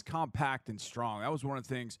hungry. He's compact and strong. That was one of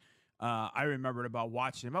the things I remembered about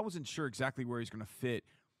watching him. I wasn't sure exactly where he's going to fit.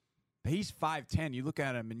 But he's 5'10". You look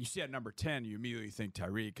at him, and you see at number 10, you immediately think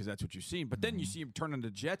Tyreek because that's what you've seen. But then you see him turn into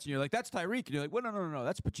Jets, and you're like, that's Tyreek. And you're like, well, no,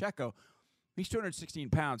 that's Pacheco. He's 216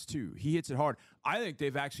 pounds, too. He hits it hard. I think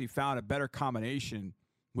they've actually found a better combination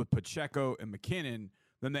with Pacheco and McKinnon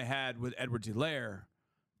than they had with Edwards-Helaire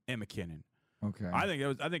and McKinnon. Okay. I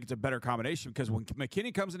think it's a better combination because when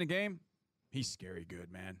McKinnon comes in a game, he's scary good,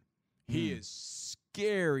 man. He is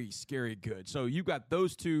scary, scary good. So you got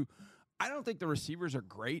those two. I don't think the receivers are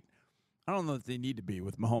great. I don't know if they need to be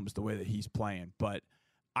with Mahomes the way that he's playing, but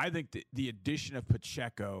I think the addition of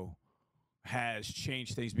Pacheco has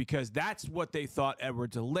changed things because that's what they thought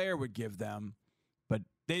Edwards-Helaire would give them, but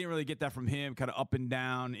they didn't really get that from him, kind of up and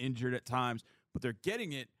down, injured at times, but they're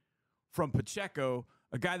getting it from Pacheco,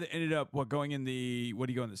 a guy that ended up going in the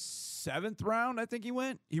 7th round, I think he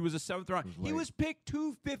went. He was a 7th round. He was picked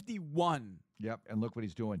 251. Yep, and look what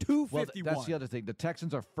he's doing. 251. Well, that's the other thing. The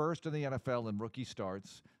Texans are first in the NFL in rookie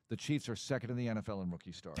starts. The Chiefs are second in the NFL in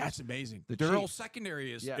rookie starts. That's amazing. The Their whole Chiefs.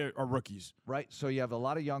 secondary are rookies. Right, so you have a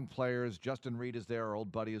lot of young players. Justin Reed is there, our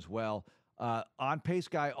old buddy as well. On Pace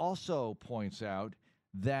Guy also points out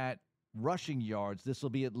that rushing yards. This will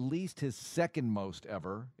be at least his second most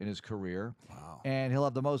ever in his career. Wow. And he'll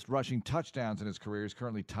have the most rushing touchdowns in his career. He's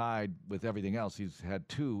currently tied with everything else. He's had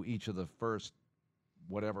 2 each of the first,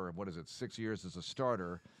 6 years as a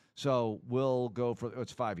starter. So we'll go for,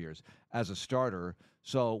 it's 5 years as a starter.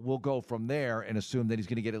 So we'll go from there and assume that he's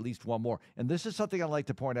going to get at least one more. And this is something I like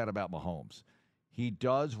to point out about Mahomes. He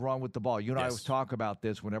does run with the ball. You and I always talk about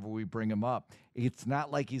this whenever we bring him up. It's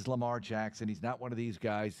not like he's Lamar Jackson. He's not one of these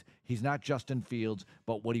guys. He's not Justin Fields.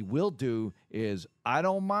 But what he will do is, I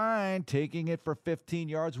don't mind taking it for 15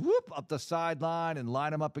 yards, whoop, up the sideline and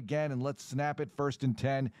line him up again, and let's snap it 1st and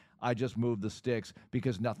 10. I just moved the sticks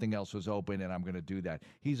because nothing else was open, and I'm going to do that.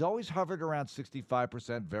 He's always hovered around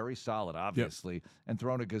 65%, very solid, obviously, and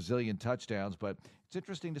thrown a gazillion touchdowns. But it's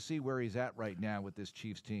interesting to see where he's at right now with this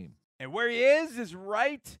Chiefs team. And where he is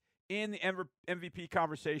right in the MVP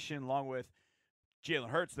conversation, along with Jalen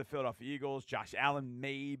Hurts, the Philadelphia Eagles, Josh Allen,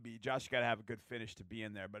 maybe. Josh got to have a good finish to be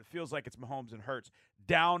in there, but it feels like it's Mahomes and Hurts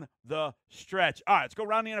down the stretch. All right, let's go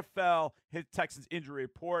around the NFL, hit Texans injury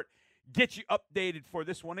report, get you updated for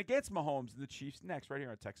this one against Mahomes and the Chiefs next, right here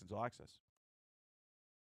on Texans All Access.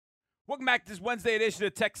 Welcome back to this Wednesday edition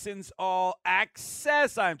of Texans All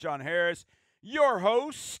Access. I'm John Harris, your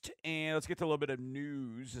host, and let's get to a little bit of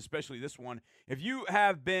news, especially this one. If you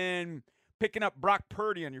have been picking up Brock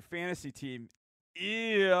Purdy on your fantasy team,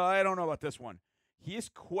 I don't know about this one. He is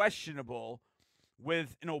questionable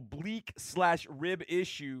with an oblique/rib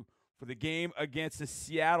issue for the game against the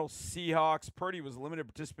Seattle Seahawks. Purdy was a limited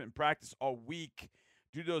participant in practice all week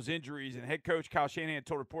due to those injuries, and head coach Kyle Shanahan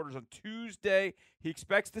told reporters on Tuesday he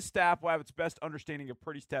expects the staff will have its best understanding of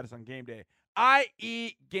Purdy's status on game day,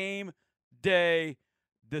 i.e. game day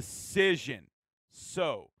decision.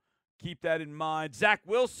 So keep that in mind. Zach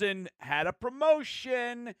Wilson had a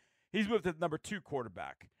promotion. He's moved to the number 2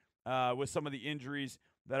 quarterback with some of the injuries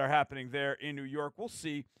that are happening there in New York. We'll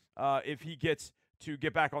see if he gets to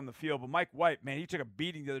get back on the field. But Mike White, man, he took a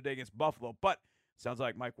beating the other day against Buffalo. But sounds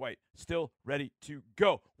like Mike White still ready to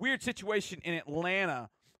go. Weird situation in Atlanta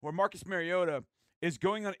where Marcus Mariota is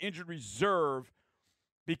going on injured reserve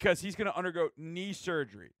because he's going to undergo knee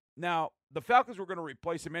surgery. Now, the Falcons were going to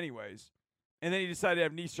replace him anyways, and then he decided to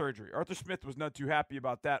have knee surgery. Arthur Smith was not too happy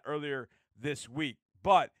about that earlier this week.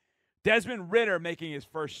 But Desmond Ridder making his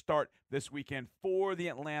first start this weekend for the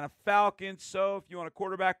Atlanta Falcons. So if you want a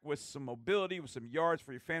quarterback with some mobility, with some yards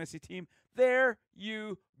for your fantasy team, there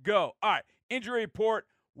you go. All right, injury report,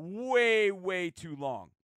 way too long.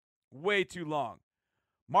 Way too long.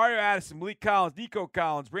 Mario Addison, Malik Collins, Nico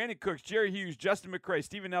Collins, Brandon Cooks, Jerry Hughes, Justin McCray,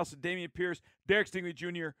 Steven Nelson, Damian Pierce, Derek Stingley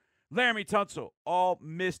Jr., Laramie Tunsil all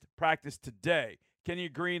missed practice today.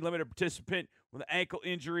 Kenyon Green, limited participant with an ankle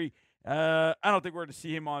injury. I don't think we're going to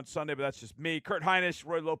see him on Sunday, but that's just me. Kurt Hinish,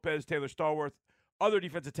 Roy Lopez, Taylor Stallworth, other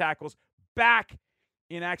defensive tackles back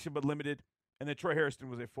in action but limited. And then Troy Harrison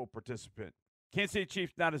was a full participant. Kansas City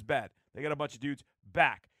Chiefs, not as bad. They got a bunch of dudes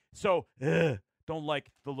back. So, don't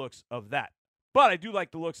like the looks of that. But I do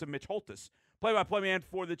like the looks of Mitch Holthus, play-by-play man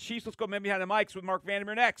for the Chiefs. Let's go men behind the mics with Mark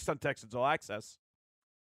Vandermeer next on Texans All Access.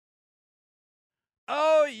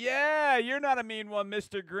 Oh, yeah, you're not a mean one,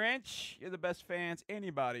 Mr. Grinch. You're the best fans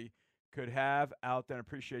anybody could have out there. I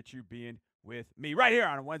appreciate you being with me right here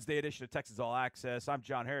on a Wednesday edition of Texans All Access. I'm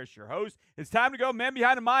John Harris, your host. It's time to go men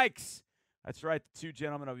behind the mics. That's right, the 2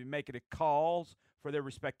 gentlemen will be making the calls for their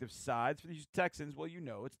respective sides. For these Texans, well, you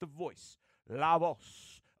know, it's the voice, la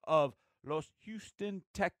voz of Los Houston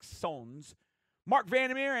Texans, Mark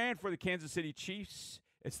Vandermeer, and for the Kansas City Chiefs,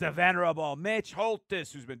 it's the venerable Mitch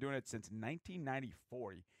Holthus, who's been doing it since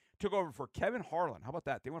 1994. He took over for Kevin Harlan. How about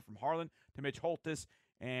that? They went from Harlan to Mitch Holthus,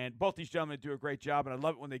 and both these gentlemen do a great job, and I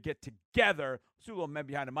love it when they get together. Let's do a little men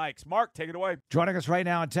behind the mics. Mark, take it away. Joining us right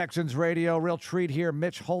now on Texans Radio, real treat here,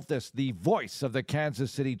 Mitch Holthus, the voice of the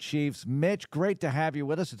Kansas City Chiefs. Mitch, great to have you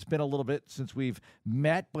with us. It's been a little bit since we've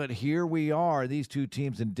met, but here we are, these two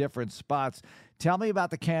teams in different spots. Tell me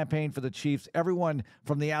about the campaign for the Chiefs. Everyone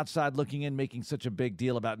from the outside looking in making such a big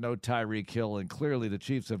deal about no Tyreek Hill, and clearly the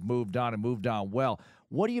Chiefs have moved on and moved on well.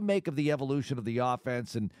 What do you make of the evolution of the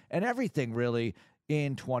offense and everything really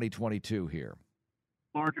in 2022 here?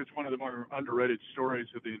 Mark, it's one of the more underrated stories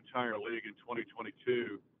of the entire league in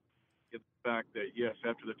 2022. In the fact that, yes,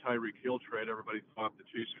 after the Tyreek Hill trade, everybody thought the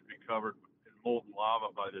Chiefs would be covered in molten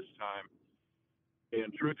lava by this time.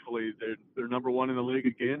 And truthfully, they're number 1 in the league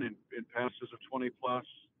again in passes of 20-plus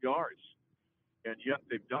yards. And yet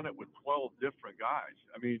they've done it with 12 different guys.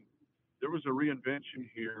 I mean, there was a reinvention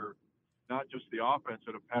here, not just the offense,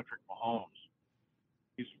 but of Patrick Mahomes.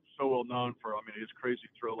 He's so well known for, his crazy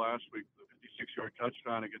throw last week, the 56-yard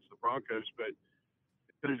touchdown against the Broncos. But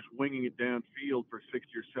instead of just winging it downfield for 60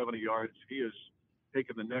 or 70 yards, he has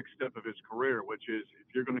taken the next step of his career, which is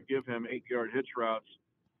if you're going to give him 8-yard hitch routes,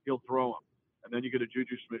 he'll throw them. And then you get a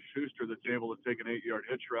Juju Smith-Schuster that's able to take an 8-yard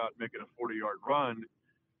hitch route, make it a 40-yard run,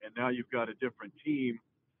 and now you've got a different team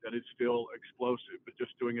that is still explosive, but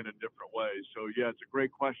just doing it in different ways. So, yeah, it's a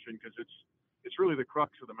great question because it's really the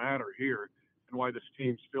crux of the matter here and why this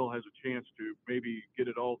team still has a chance to maybe get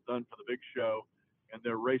it all done for the big show, and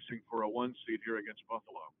they're racing for a 1 seed here against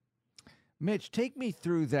Buffalo. Mitch, take me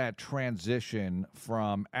through that transition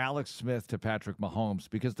from Alex Smith to Patrick Mahomes,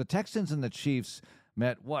 because the Texans and the Chiefs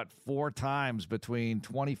met, 4 times between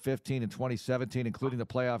 2015 and 2017, including the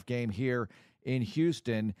playoff game here in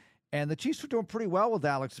Houston. And the Chiefs were doing pretty well with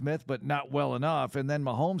Alex Smith, but not well enough. And then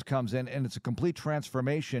Mahomes comes in, and it's a complete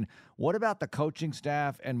transformation. What about the coaching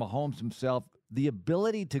staff and Mahomes himself, the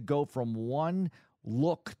ability to go from one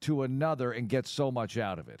look to another and get so much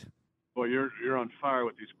out of it? Well, you're on fire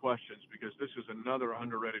with these questions because this is another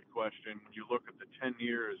underrated question. When you look at the 10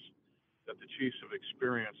 years that the Chiefs have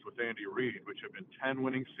experienced with Andy Reid, which have been 10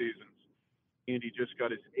 winning seasons, Andy just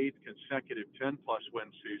got his 8th consecutive 10-plus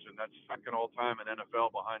win season. That's second all-time in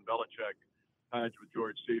NFL behind Belichick, tied with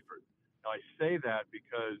George Seifert. Now, I say that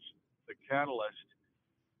because the catalyst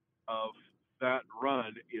of that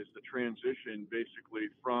run is the transition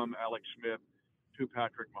basically from Alex Smith to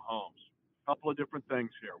Patrick Mahomes. Couple of different things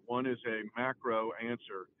here. One is a macro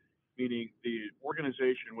answer, meaning the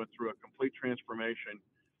organization went through a complete transformation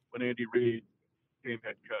when Andy Reid became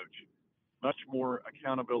head coach. Much more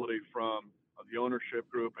accountability from the ownership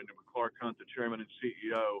group and Clark Hunt, the chairman and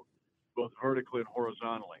CEO, both vertically and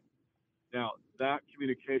horizontally. Now, that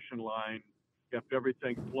communication line kept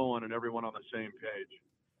everything flowing and everyone on the same page.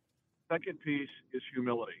 Second piece is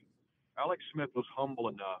humility. Alex Smith was humble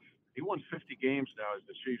enough. He won 50 games now as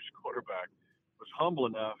the Chiefs quarterback, was humble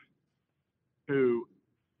enough to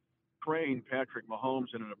train Patrick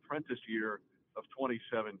Mahomes in an apprentice year of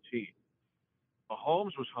 2017.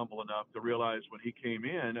 Mahomes was humble enough to realize when he came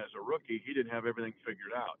in as a rookie, he didn't have everything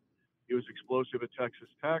figured out. He was explosive at Texas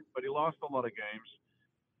Tech, but he lost a lot of games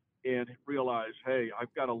and realized, hey,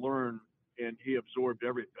 I've got to learn, and he absorbed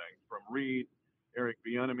everything from Reid, Eric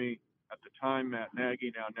Bieniemy, at the time Matt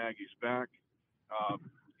Nagy, now Nagy's back,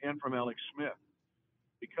 and from Alex Smith.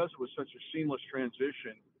 Because it was such a seamless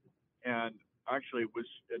transition, and actually it was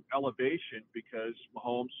an elevation because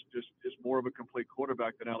Mahomes just is more of a complete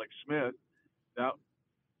quarterback than Alex Smith, that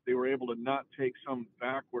they were able to not take some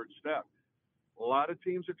backward step. A lot of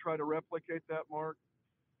teams that try to replicate that, Mark,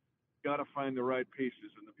 got to find the right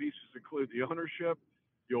pieces, and the pieces include the ownership,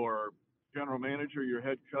 your general manager, your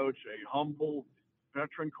head coach, a humble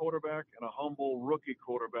veteran quarterback, and a humble rookie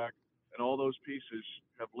quarterback. And all those pieces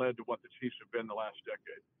have led to what the Chiefs have been the last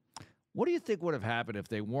decade. What do you think would have happened if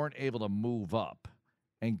they weren't able to move up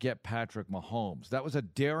and get Patrick Mahomes? That was a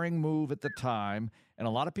daring move at the time, and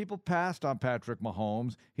a lot of people passed on Patrick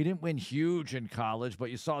Mahomes. He didn't win huge in college,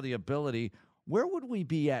 but you saw the ability. Where would we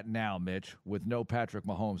be at now, Mitch, with no Patrick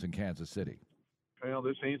Mahomes in Kansas City? Well,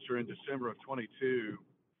 this answer in December of 22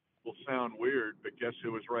 will sound weird, but guess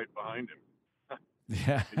who was right behind him?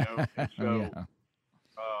 Yeah. And so yeah.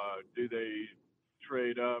 Do they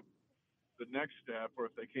trade up the next step, or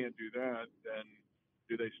if they can't do that, then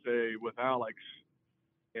do they stay with Alex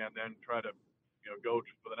and then try to, go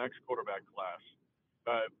for the next quarterback class?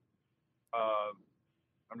 But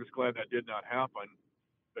I'm just glad that did not happen.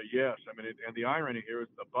 But yes, and the irony here is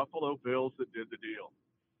the Buffalo Bills that did the deal.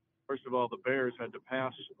 First of all, the Bears had to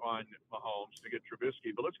pass on Mahomes to get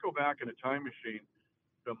Trubisky. But let's go back in a time machine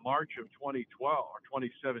to March of 2012 or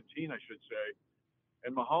 2017, I should say.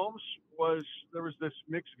 And Mahomes there was this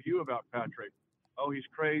mixed view about Patrick. Oh, he's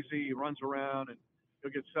crazy. He runs around and he'll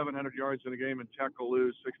get 700 yards in a game and Tech will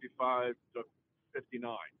lose 65 to 59.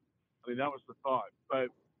 That was the thought. But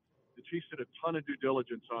the Chiefs did a ton of due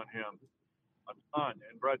diligence on him, a ton.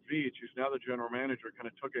 And Brett Veach, who's now the general manager, kind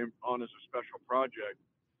of took him on as a special project.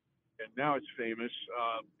 And now it's famous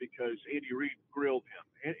because Andy Reid grilled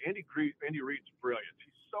him. Andy Reid's brilliant.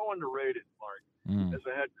 He's so underrated, Mark, as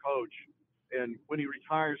a head coach. And when he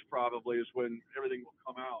retires probably is when everything will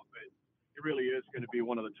come out. But he really is going to be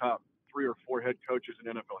one of the top 3 or 4 head coaches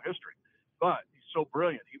in NFL history. But he's so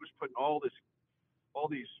brilliant. He was putting all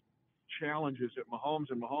these challenges at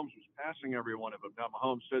Mahomes, and Mahomes was passing every one of them. Now,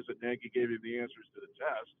 Mahomes says that Nagy gave him the answers to the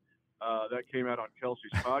test. That came out on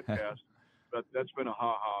Kelsey's podcast. But that's been a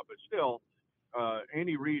ha-ha. But still,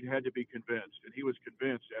 Andy Reid had to be convinced, and he was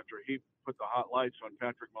convinced after he put the hot lights on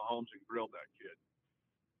Patrick Mahomes and grilled that kid.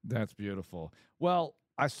 That's beautiful. Well,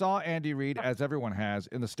 I saw Andy Reid, as everyone has,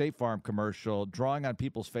 in the State Farm commercial, drawing on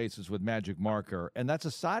people's faces with magic marker, and that's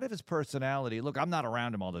a side of his personality. Look, I'm not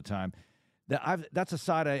around him all the time. That's a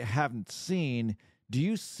side I haven't seen. Do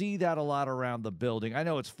you see that a lot around the building? I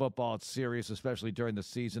know it's football, it's serious, especially during the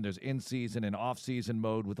season. There's in-season and off-season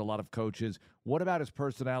mode with a lot of coaches. What about his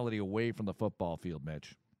personality away from the football field,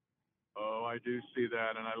 Mitch? Oh, I do see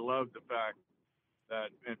that, and I love the fact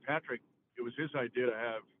that, and Patrick, it was his idea to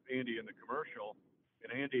have Andy in the commercial,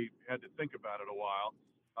 and Andy had to think about it a while.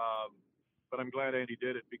 But I'm glad Andy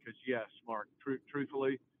did it because, yes, Mark,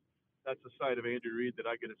 truthfully, that's a side of Andy Reid that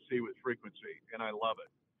I get to see with frequency, and I love it.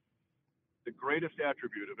 The greatest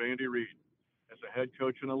attribute of Andy Reid as a head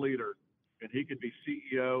coach and a leader, and he could be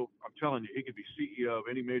CEO, I'm telling you, he could be CEO of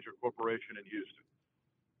any major corporation in Houston.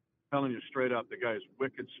 I'm telling you straight up, the guy is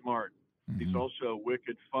wicked smart. Mm-hmm. He's also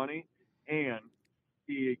wicked funny, and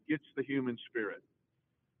he gets the human spirit.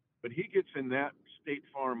 But he gets in that State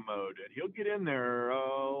Farm mode, and he'll get in there,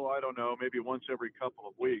 I don't know, maybe once every couple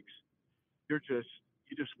of weeks. You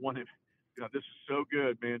just want him, this is so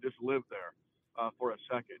good, man, just live there for a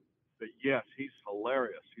second. But yes, he's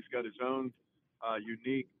hilarious. He's got his own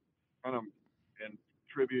unique kind of, and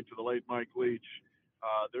tribute to the late Mike Leach.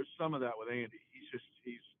 There's some of that with Andy.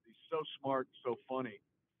 He's so smart, so funny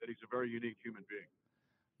that he's a very unique human being.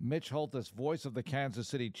 Mitch Holthus, voice of the Kansas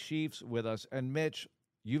City Chiefs, with us. And Mitch,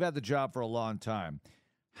 you've had the job for a long time.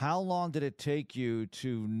 How long did it take you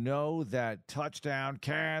to know that touchdown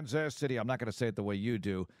Kansas City, I'm not going to say it the way you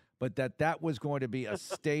do, but that was going to be a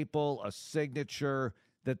staple, a signature,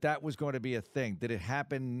 that was going to be a thing? Did it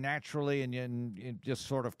happen naturally and you just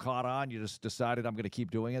sort of caught on? You just decided, I'm going to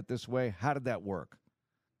keep doing it this way? How did that work?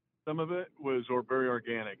 Some of it was very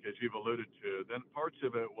organic, as you've alluded to. Then parts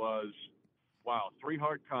of it was, wow, 3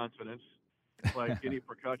 hard consonants, like any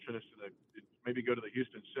percussionist. Maybe go to the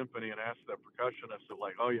Houston Symphony and ask the percussionist of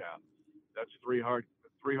like, oh yeah, that's 3 hard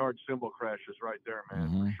cymbal crashes right there,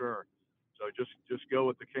 man, for sure. So just go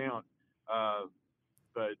with the count.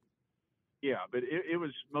 But it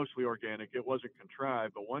was mostly organic. It wasn't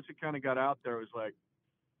contrived. But once it kind of got out there, it was like,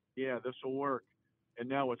 yeah, this will work. And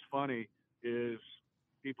now what's funny is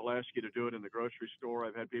people ask you to do it in the grocery store.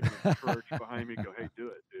 I've had people in the church behind me go, hey, do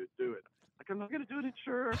it, dude, do it. Like, I'm not going to do it in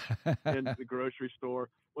church. In the grocery store.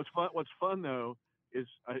 What's fun though is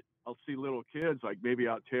I'll see little kids like maybe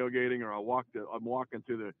out tailgating, or I'm walking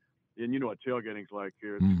through and you know what tailgating's like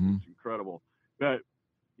here. It's incredible. But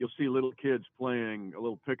you'll see little kids playing a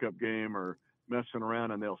little pickup game or messing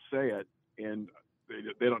around, and they'll say it, and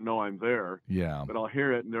they don't know I'm there. Yeah. But I'll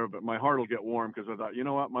hear it, but my heart will get warm because I thought, you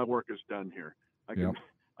know what, my work is done here. I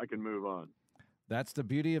can move on. That's the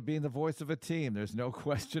beauty of being the voice of a team. There's no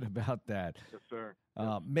question about that. Yes, sir.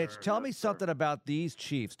 Mitch, tell me something about these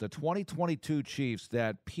Chiefs, the 2022 Chiefs,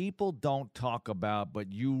 that people don't talk about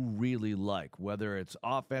but you really like, whether it's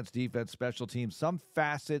offense, defense, special teams, some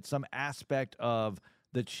facet, some aspect of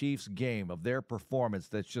the Chiefs' game, of their performance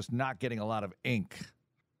that's just not getting a lot of ink.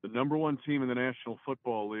 The number 1 team in the National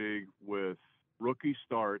Football League with rookie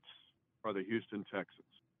starts are the Houston Texans.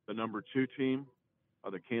 The number 2 team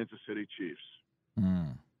are the Kansas City Chiefs.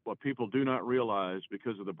 What people do not realize,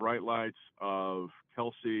 because of the bright lights of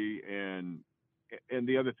Kelce and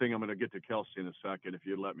the other thing, I'm going to get to Kelce in a second if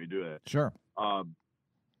you'd let me do that. Sure.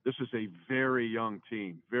 This is a very young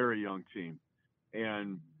team.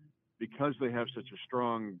 And because they have such a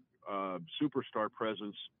strong superstar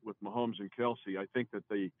presence with Mahomes and Kelce, I think that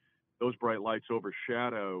those bright lights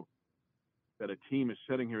overshadow that a team is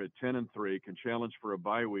sitting here at 10-3, can challenge for a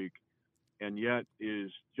bye week, and yet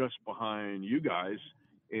is just behind you guys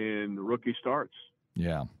in the rookie starts.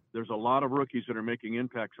 Yeah. There's a lot of rookies that are making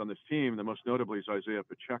impacts on this team. The most notably is Isaiah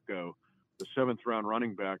Pacheco, the 7th-round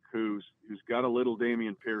running back who's got a little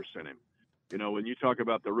Dameon Pierce in him. You know, when you talk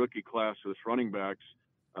about the rookie class of this running backs,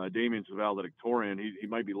 Damien's a valedictorian. He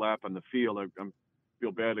might be lapping the field. I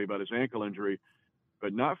feel badly about his ankle injury.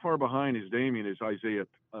 But not far behind Damien is Isaiah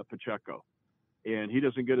Pacheco. And he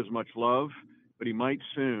doesn't get as much love, but he might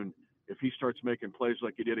soon if he starts making plays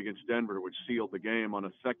like he did against Denver, which sealed the game on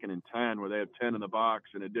a 2nd and 10 where they had 10 in the box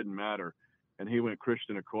and it didn't matter. And he went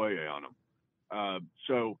Christian Okoye on him.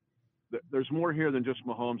 So there's more here than just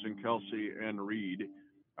Mahomes and Kelce and Reed.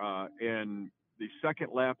 And the second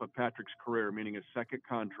lap of Patrick's career, meaning his second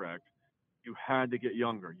contract, you had to get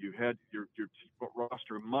younger. You had your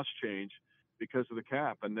roster must change because of the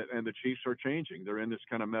cap, and the Chiefs are changing. They're in this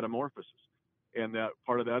kind of metamorphosis. And that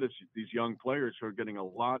part of that is these young players who are getting a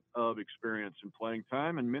lot of experience and playing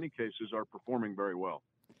time, in many cases are performing very well.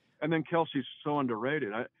 And then Kelce's so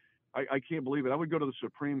underrated. I can't believe it. I would go to the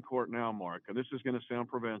Supreme Court now, Mark, and this is going to sound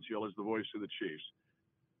provincial as the voice of the Chiefs.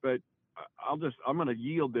 But I'm going to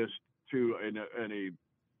yield this to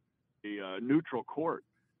a neutral court.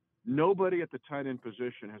 Nobody at the tight end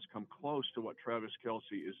position has come close to what Travis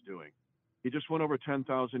Kelce is doing. He just went over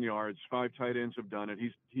 10,000 yards. 5 tight ends have done it.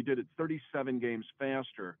 He did it 37 games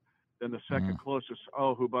faster than the second closest.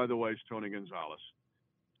 Oh, who, by the way, is Tony Gonzalez.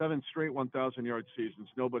 7 straight 1,000-yard seasons.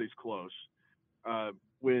 Nobody's close.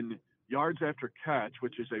 When yards after catch,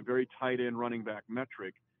 which is a very tight end running back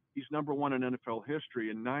metric, he's number 1 in NFL history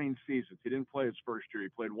in 9 seasons. He didn't play his first year. He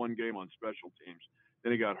played 1 game on special teams.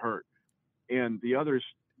 Then he got hurt. And the others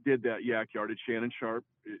did that yak yardage. Shannon Sharp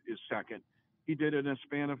is second. He did it in a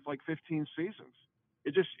span of like 15 seasons.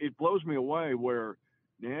 It blows me away where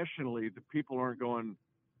nationally the people aren't going,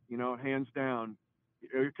 hands down.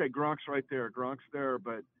 Okay, Gronk's right there. Gronk's there,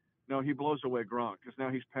 but no, he blows away Gronk because now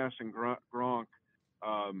he's passing Gronk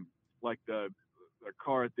like the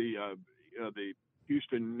car at the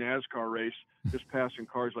Houston NASCAR race, just passing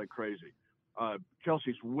cars like crazy.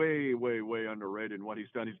 Kelce's way, way, way underrated in what he's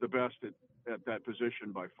done. He's the best at that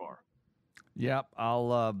position by far. Yep,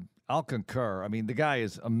 I'll concur. I mean, the guy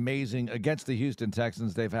is amazing. Against the Houston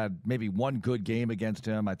Texans, they've had maybe one good game against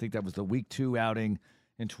him. I think that was the Week 2 outing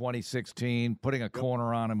in 2016, putting a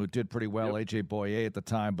corner on him who did pretty well, A.J. Boye at the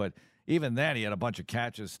time. But even then, he had a bunch of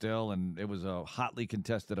catches still, and it was a hotly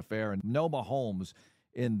contested affair. And no Mahomes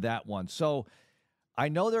in that one. So I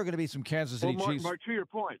know there are going to be some Kansas City Chiefs. Mark, to your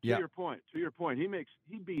point, he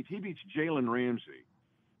beats Jalen Ramsey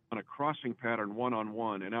on a crossing pattern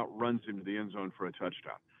one-on-one and outruns him to the end zone for a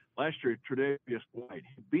touchdown. Last year, Tre'Davious White,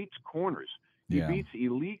 he beats corners. He beats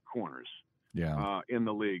elite corners in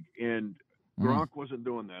the league. And Gronk wasn't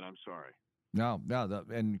doing that. I'm sorry. No,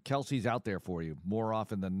 and Kelce's out there for you more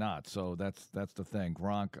often than not. So that's the thing.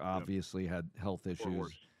 Gronk obviously had health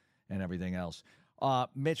issues and everything else.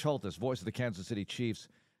 Mitch Holthus, voice of the Kansas City Chiefs,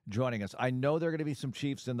 joining us. I know there are going to be some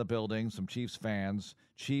Chiefs in the building, some Chiefs fans.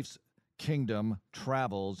 Chiefs Kingdom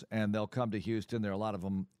travels, and they'll come to Houston. There are a lot of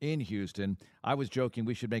them in Houston. I was joking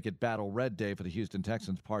we should make it Battle Red Day for the Houston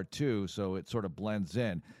Texans Part 2, so it sort of blends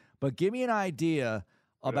in. But give me an idea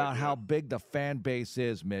about how big the fan base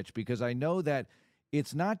is, Mitch, because I know that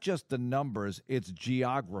it's not just the numbers, it's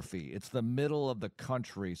geography. It's the middle of the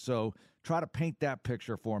country. So try to paint that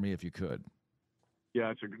picture for me if you could.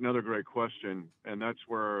 Yeah, it's another great question, and that's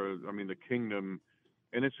where, the Kingdom,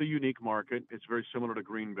 and it's a unique market. It's very similar to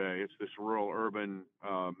Green Bay. It's this rural-urban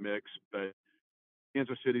mix, but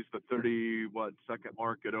Kansas City's the 32nd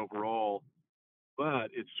market overall,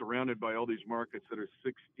 but it's surrounded by all these markets that are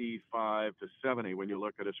 65 to 70 when you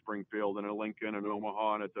look at a Springfield and a Lincoln and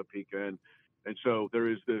Omaha and a Topeka, and so there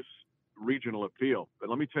is this regional appeal. But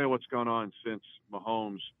let me tell you what's gone on since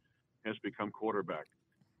Mahomes has become quarterback.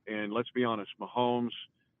 And let's be honest, Mahomes,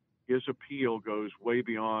 his appeal goes way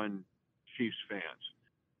beyond Chiefs fans.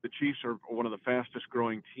 The Chiefs are one of the fastest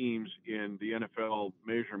growing teams in the NFL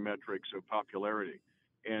major metrics of popularity.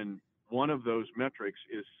 And one of those metrics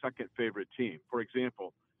is second favorite team. For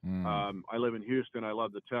example, I live in Houston. I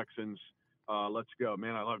love the Texans. Let's go.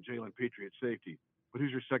 Man, I love Jalen Petrie at safety. But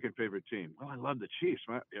who's your second favorite team? Well, I love the Chiefs.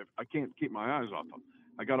 I can't keep my eyes off them.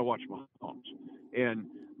 I got to watch Mahomes. And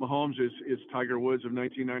Mahomes is Tiger Woods of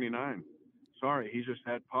 1999. Sorry, he's just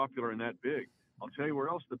that popular and that big. I'll tell you where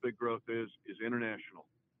else the big growth is international.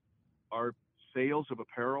 Our sales of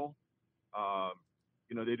apparel,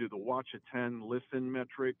 they do the watch a 10 listen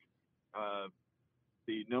metric.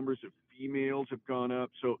 The numbers of females have gone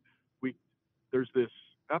up. So there's this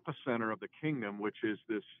epicenter of the kingdom, which is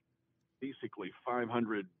this basically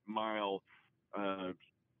 500-mile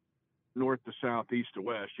north to south, east to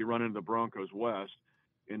west. You run into the Broncos west.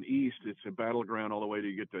 And east, it's a battleground all the way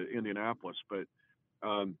to get to Indianapolis. But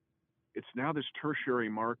it's now this tertiary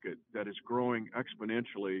market that is growing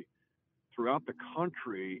exponentially throughout the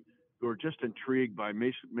country who are just intrigued by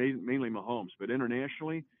mainly Mahomes. But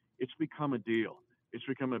internationally, it's become a deal. It's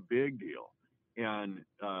become a big deal. And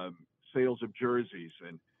sales of jerseys.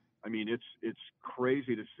 And, it's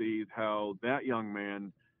crazy to see how that young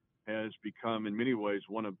man has become, in many ways,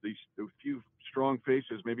 one of the few strong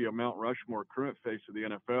faces, maybe a Mount Rushmore current face of the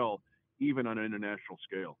NFL, even on an international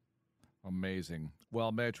scale. Amazing.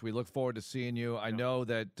 Well, Mitch, we look forward to seeing you. I know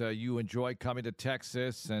that you enjoy coming to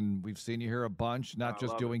Texas, and we've seen you here a bunch, not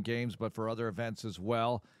just doing games, but for other events as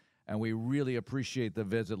well. And we really appreciate the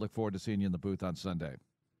visit. Look forward to seeing you in the booth on Sunday.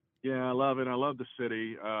 Yeah, I love it. I love the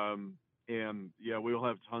city. We'll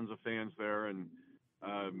have tons of fans there, and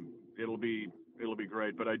it'll be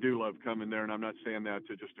great. But I do love coming there, and I'm not saying that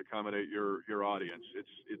to just accommodate your audience.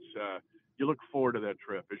 It's you look forward to that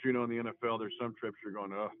trip. As you know, in the NFL, there's some trips you're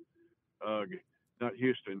going, not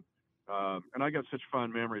Houston. And I got such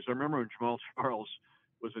fond memories. I remember when Jamal Charles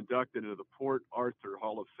was inducted into the Port Arthur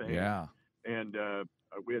Hall of Fame. Yeah. And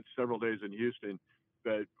we had several days in Houston,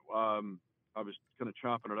 but I was kind of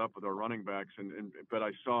chopping it up with our running backs, but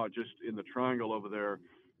I saw just in the triangle over there,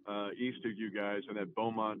 east of you guys in that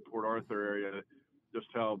Beaumont, Port Arthur area, just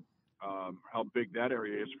how big that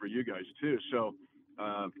area is for you guys too. So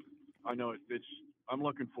I know I'm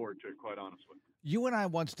looking forward to it, quite honestly. You and I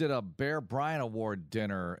once did a Bear Bryant Award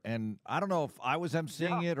dinner, and I don't know if I was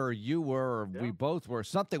emceeing it or you were, or we both were.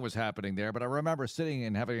 Something was happening there, but I remember sitting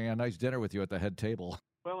and having a nice dinner with you at the head table.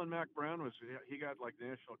 Well, and Mac Brown he got like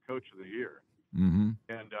National Coach of the Year. Mm-hmm.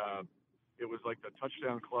 And it was like the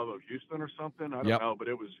Touchdown Club of Houston or something. I don't know, but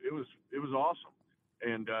it was awesome.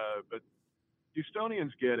 And but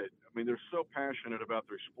Houstonians get it. I mean, they're so passionate about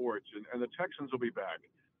their sports, and the Texans will be back.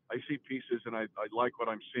 I see pieces, and I like what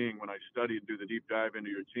I'm seeing when I study and do the deep dive into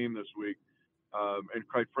your team this week. And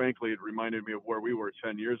quite frankly, it reminded me of where we were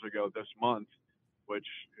 10 years ago this month, which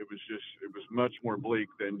it was much more bleak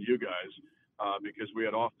than you guys. Because we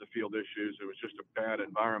had off the field issues. It was just a bad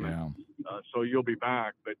environment. Yeah. So you'll be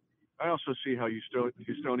back. But I also see how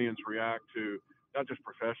Houstonians react to not just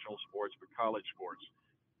professional sports, but college sports.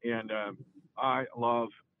 And I love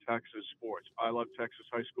Texas sports. I love Texas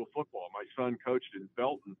high school football. My son coached in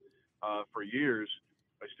Belton for years.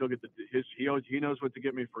 I still get he knows what to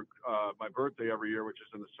get me for my birthday every year, which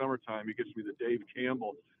is in the summertime. He gets me the Dave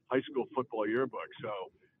Campbell high school football yearbook.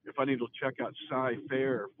 So if I need to check out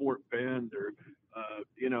Cy-Fair or Fort Bend or,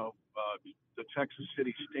 the Texas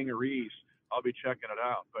City Stingarees, I'll be checking it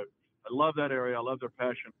out. But I love that area. I love their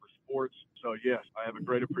passion for sports. So, yes, I have a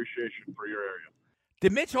great appreciation for your area.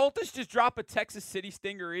 Did Mitch Holtis just drop a Texas City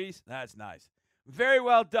Stingarees? That's nice. Very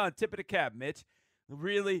well done. Tip of the cap, Mitch.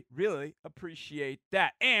 Really, really appreciate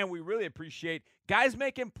that. And we really appreciate guys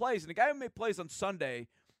making plays. And the guy who made plays on Sunday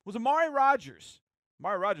was Amari Rodgers.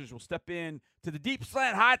 Amari Rodgers will step in to the Deep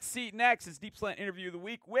Slant hot seat next. It's Deep Slant interview of the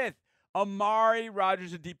week with Amari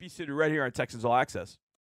Rodgers of DP City right here on Texans All Access.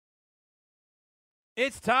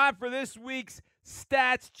 It's time for this week's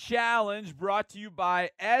Stats Challenge brought to you by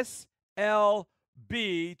SLB.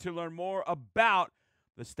 To learn more about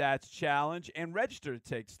the Stats Challenge and register to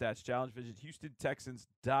take the Stats Challenge, visit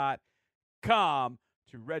HoustonTexans.com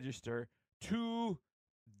to register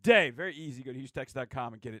today. Very easy. Go to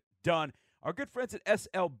HoustonTexans.com and get it done. Our good friends at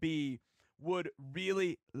SLB would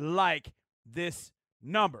really like this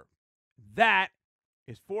number. That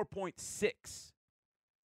is 4.6.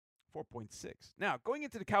 4.6. Now, going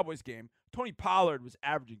into the Cowboys game, Tony Pollard was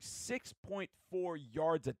averaging 6.4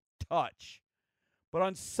 yards a touch. But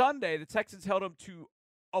on Sunday, the Texans held him to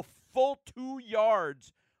a full 2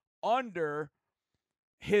 yards under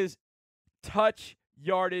his touch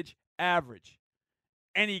yardage average.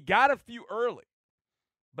 And he got a few early.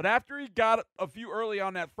 But after he got a few early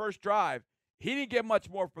on that first drive, he didn't get much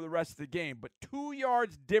more for the rest of the game. But 2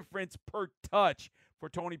 yards difference per touch for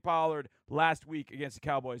Tony Pollard last week against the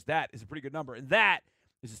Cowboys. That is a pretty good number. And that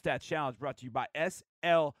is the Stats Challenge brought to you by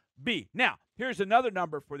SLB. Now, here's another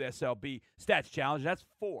number for the SLB Stats Challenge. That's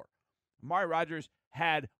 4. Amari Rodgers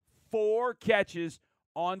had 4 catches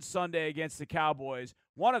on Sunday against the Cowboys.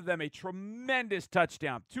 One of them a tremendous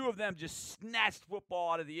touchdown. 2 of them just snatched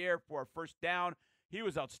football out of the air for a first down. He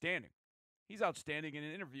was outstanding. He's outstanding in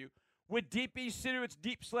an interview with DP City. It's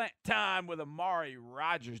Deep Slant time with Amari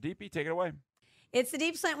Rodgers. DP, take it away. It's the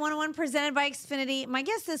Deep Slant 101 presented by Xfinity. My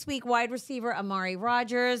guest this week, wide receiver Amari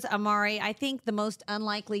Rodgers. Amari, I think the most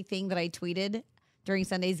unlikely thing that I tweeted during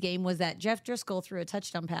Sunday's game was that Jeff Driscoll threw a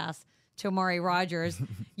touchdown pass to Amari Rodgers.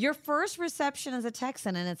 Your first reception as a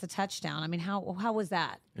Texan, and it's a touchdown. I mean, how was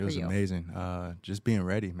that? It was amazing. Just being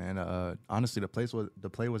ready, man. Honestly, the play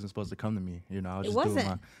wasn't supposed to come to me.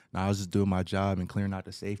 I was just doing my job and clearing out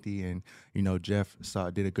the safety. And Jeff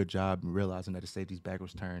did a good job realizing that the safety's back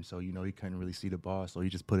was turned, so he couldn't really see the ball. So he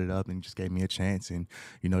just put it up and just gave me a chance. And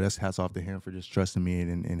that's hats off to him for just trusting me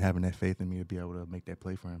and having that faith in me to be able to make that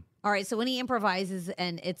play for him. All right. So when he improvises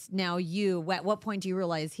and it's now you, at what point do you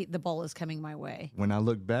realize the ball is coming my way? When I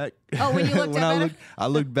look back. Oh, when you looked I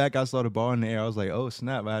looked back, I saw the ball in the air. I was like, oh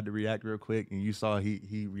snap! I had to react real quick, and you saw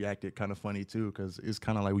he reacted kind of funny too, because it's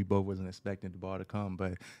kind of like we both wasn't expecting the ball to come,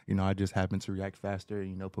 but I just happened to react faster,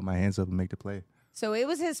 put my hands up and make the play. So it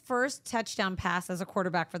was his first touchdown pass as a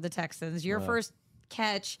quarterback for the Texans. Your first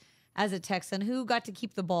catch as a Texan. Who got to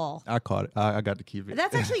keep the ball? I caught it. I got to keep it.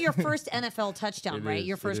 That's actually your first NFL touchdown, right? Is,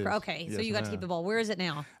 your first. Okay, yes, so you got to keep the ball. Where is it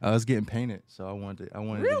now? I was getting painted, so I wanted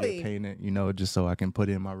to get painted, just so I can put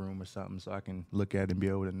it in my room or something, so I can look at it and be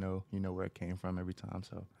able to know, where it came from every time.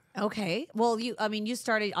 So. Okay. Well, you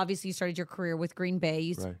started your career with Green Bay.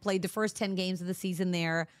 You right. played the first 10 games of the season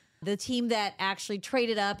there. the team that actually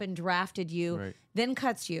traded up and drafted you, Right. then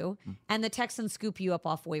cuts you, and the Texans scoop you up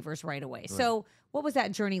off waivers right away. So what was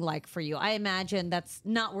that journey like for you? I imagine that's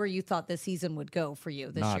not where you thought the season would go for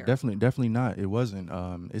you this year. Definitely not. It wasn't.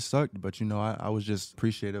 It sucked, but I was just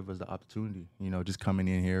appreciative of the opportunity. Just coming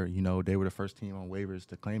in here. They were the first team on waivers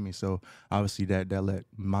to claim me, so obviously that let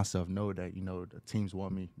myself know that the teams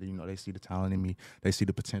want me. They see the talent in me. They see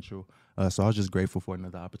the potential. So I was just grateful for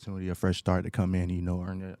another opportunity, a fresh start to come in.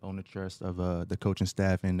 Earn the trust of the coaching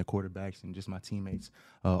staff and the quarterbacks and just my teammates.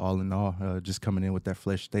 All in all, just coming in with that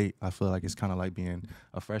fresh state, I feel like it's kind of like being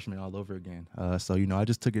a freshman all over again. So I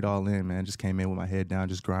just took it all in, man. Just came in with my head down,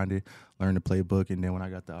 just grinded, learned the playbook, and then when I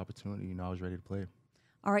got the opportunity, I was ready to play.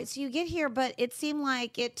 All right, so you get here, but it seemed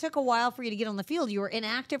like it took a while for you to get on the field. You were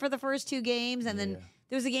inactive for the first 2 games, and then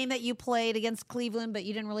there was a game that you played against Cleveland, but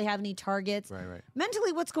you didn't really have any targets. Right.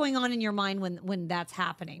 Mentally, what's going on in your mind when that's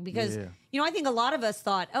happening? Because, I think a lot of us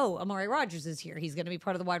thought, oh, Amari Rodgers is here. He's going to be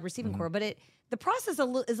part of the wide receiving corps. But the process is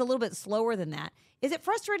a little bit slower than that. Is it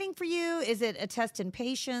frustrating for you? Is it a test in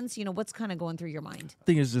patience? What's kind of going through your mind? I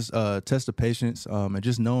think it's just a test of patience and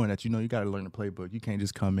just knowing that, you got to learn the playbook. You can't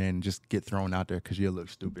just come in and just get thrown out there because you'll look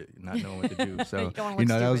stupid, not knowing what to do. So,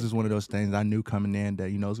 that was just one of those things I knew coming in that,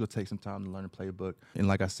 it's going to take some time to learn the playbook. And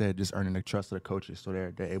like I said, just earning the trust of the coaches so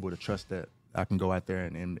they're able to trust that I can go out there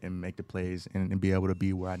and make the plays and be able to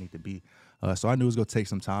be where I need to be. So I knew it was going to take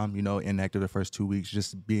some time, inactive the first 2 weeks,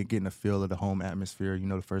 just getting a feel of the home atmosphere,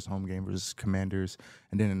 the first home game versus Commanders,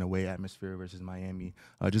 and then an away atmosphere versus Miami.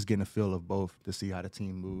 Just getting a feel of both to see how the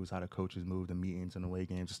team moves, how the coaches move, the meetings and away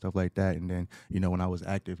games and stuff like that. And then, when I was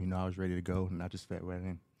active, I was ready to go, and I just fit right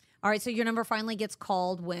in. All right, so your number finally gets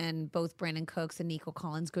called when both Brandon Cooks and Nico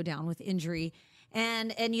Collins go down with injury,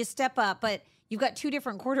 and you step up, but you've got 2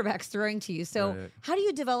 different quarterbacks throwing to you. So how do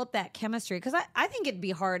you develop that chemistry? Because I think it'd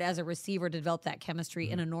be hard as a receiver to develop that chemistry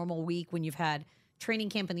in a normal week when you've had training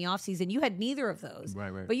camp in the offseason. You had neither of those.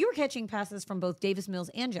 Right. But you were catching passes from both Davis Mills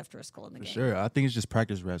and Jeff Driscoll in the game. Sure. I think it's just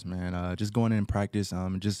practice reps, man. Just going in practice,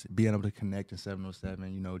 just being able to connect in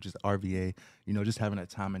 707, just RVA, just having that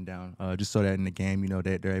timing down, just so that in the game,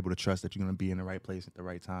 they're able to trust that you're going to be in the right place at the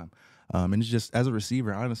right time. And it's just, as a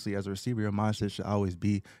receiver, honestly, your mindset should always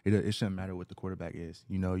be, it shouldn't matter what the quarterback is.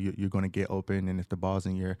 You're going to get open, and if the ball's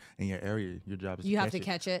in your area, your job is to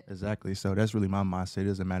catch it. Exactly. So that's really my mindset. It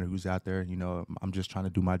doesn't matter who's out there. I'm just trying to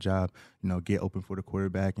do my job, get open for the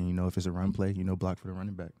quarterback, and, if it's a run play, block for the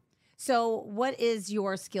running back. So what is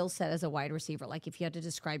your skill set as a wide receiver? Like, if you had to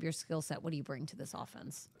describe your skill set, what do you bring to this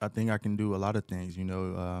offense? I think I can do a lot of things.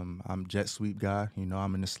 I'm jet sweep guy.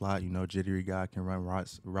 I'm in the slot. Jittery guy. I can run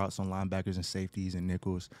routes on linebackers and safeties and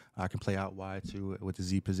nickels. I can play out wide too with the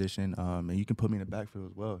Z position. And you can put me in the backfield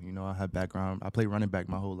as well. I have background. I played running back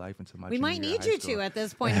my whole life until my We junior might year need of you high school. to at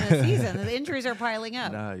this point in the season. The injuries are piling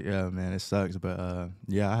up. Yeah, man, it sucks. But I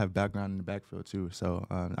have background in the backfield too. So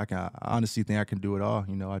I honestly think I can do it all.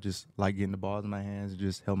 I just like getting the ball in my hands and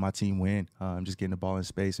just help my team win. Just getting the ball in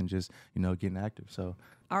space and just, getting active. So.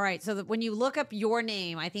 All right. So when you look up your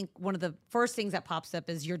name, I think one of the first things that pops up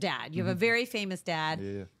is your dad. You have a very famous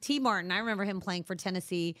dad, T. Martin. I remember him playing for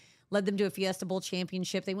Tennessee, led them to a Fiesta Bowl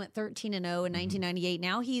championship. They went 13-0 in 1998.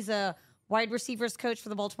 Now he's a wide receivers coach for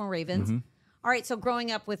the Baltimore Ravens. All right, so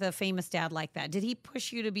growing up with a famous dad like that, did he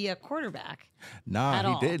push you to be a quarterback?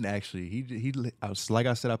 Nah, he didn't actually. He like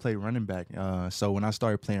I said, I played running back. So when I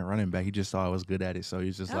started playing running back, he just saw I was good at it. So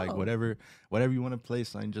he's just like, whatever you want to play,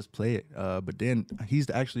 son, just play it. But then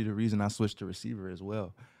he's actually the reason I switched to receiver as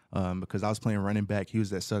well. Because I was playing running back. He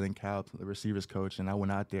was at Southern Cal, the receivers coach, and I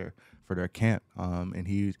went out there for their camp.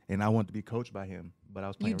 And I wanted to be coached by him, but I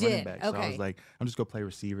was playing running back. So I was like, I'm just going to play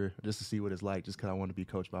receiver just to see what it's like, just because I want to be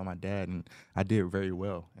coached by my dad. And I did very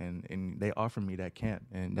well. And they offered me that camp.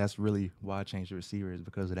 And that's really why I changed to receiver, is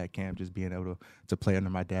because of that camp, just being able to play under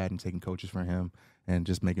my dad and taking coaches from him and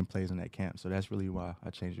just making plays in that camp. So that's really why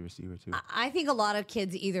I changed the receiver too. I think a lot of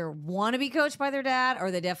kids either want to be coached by their dad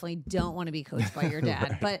or they definitely don't want to be coached by your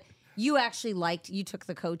dad. But you actually you took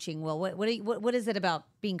the coaching. Well, what is it about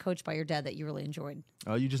being coached by your dad that you really enjoyed?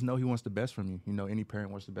 You just know he wants the best from you. Any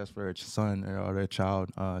parent wants the best for their son or their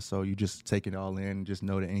child. So you just take it all in and just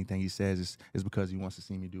know that anything he says is because he wants to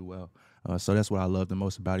see me do well. So that's what I love the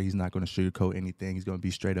most about it. He's not going to sugarcoat anything. He's going to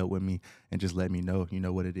be straight up with me and just let me know,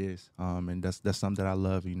 what it is. And that's something that I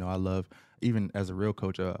love. I love even as a real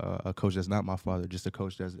coach, a coach that's not my father, just a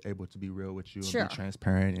coach that's able to be real with you and Sure. be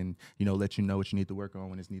transparent and, let you know what you need to work on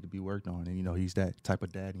when it's need to be worked on. And, he's that type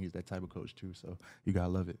of dad and he's that type of coach too. So you got to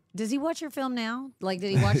love it. Does he watch your film now? Like,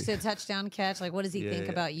 did he watch the touchdown catch? Like, what does he think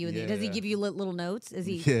about you? Does he give you little notes? Is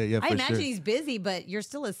he? Yeah, I for imagine sure. he's busy, but you're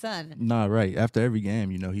still his son. Nah, right. After every game,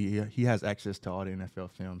 he has access to all the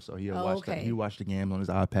NFL film. So he'll watch okay. he watch the game on his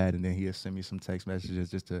iPad and then he'll send me some text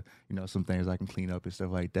messages just to, some things I can clean up and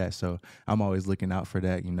stuff like that. So I'm always looking out for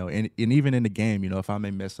that, and even in the game, if I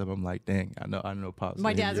may mess up, I'm like, dang, I know Pops.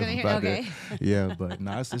 My dad's gonna hear. Okay. Yeah, but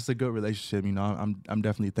no, it's a good relationship. I'm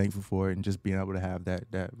definitely thankful for it and just being able to have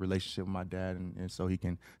that relationship with my dad, and so he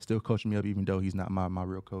can still coach me up even though he's not my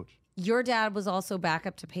real coach. Your dad was also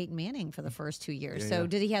backup to Peyton Manning for the first 2 years. Yeah, so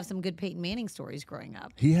did he have some good Peyton Manning stories growing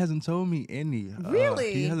up? He hasn't told me any.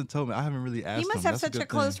 Really? He hasn't told me. I haven't really asked him. He must have That's such a good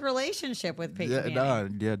close thing. relationship with Peyton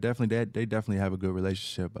Manning. Yeah, definitely. They definitely have a good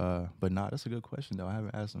relationship. But that's a good question though. I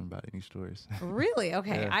haven't asked him about any stories. Really?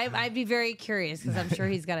 Okay. Yeah. I'd be very curious because I'm sure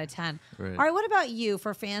he's got a ton. Right. All right. What about you?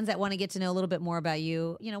 For fans that want to get to know a little bit more about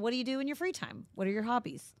you, what do you do in your free time? What are your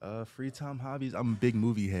hobbies? Free time hobbies. I'm a big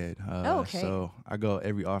movie head. Okay. So I go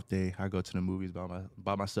every off day. I go to the movies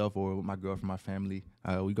by myself or with my girlfriend, my family.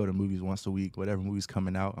 We go to movies once a week. Whatever movie's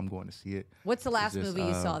coming out, I'm going to see it. What's the last just, movie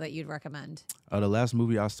you saw that you'd recommend? The last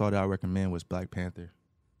movie I saw that I recommend was Black Panther.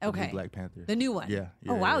 The new Okay. Black Panther. The new one? Yeah.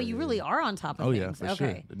 Oh, wow. yeah, You yeah, really yeah. are on top of Oh things. yeah, for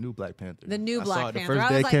sure. The new Black Panther. The new I Black saw it the Panther. first I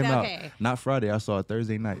day was it like, came okay. out. Not Friday. I saw it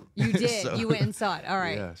Thursday night. You did. So, You went and saw it. All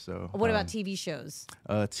right. Yeah. So. What about TV shows?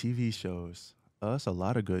 TV shows? It's a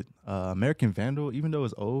lot of good. American Vandal, even though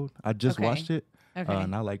it's old, I just Okay. watched it. Okay.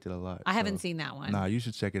 And I liked it a lot. I haven't So, seen that one. Nah, you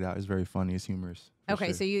should check it out. It's very funny. It's humorous. for Okay,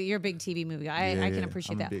 sure. so you're a big TV movie guy. Yeah, I can yeah,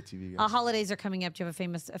 appreciate I'm that. a big TV guy. Holidays are coming up. Do you have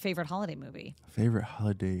a favorite holiday movie? Favorite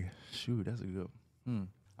holiday? Shoot, that's a good.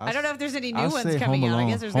 I don't know if there's any new I'll ones say coming Home out. I Alone.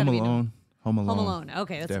 guess there's Home got to be new. Alone. Home Alone. Home Alone.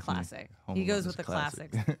 Okay, that's a Definitely. classic. Home He Alone goes is with a the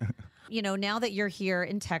classic. classics. Now that you're here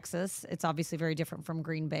in Texas, it's obviously very different from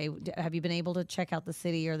Green Bay. Have you been able to check out the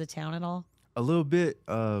city or the town at all? A little bit,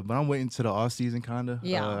 but I'm waiting to the off season kind of.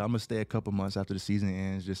 Yeah. I'm gonna stay a couple months after the season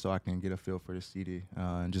ends, just so I can get a feel for the city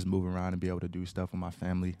and just move around and be able to do stuff with my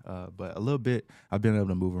family. But a little bit, I've been able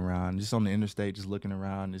to move around, just on the interstate, just looking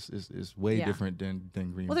around. It's way Yeah. different than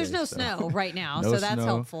Green Well, there's Bay. no so. snow right now, No so that's snow.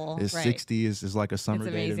 helpful. It's right. 60. It's like a summer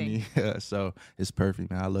It's day to me. So it's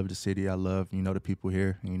perfect, man. I love the city. I love the people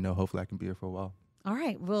here, and hopefully I can be here for a while. All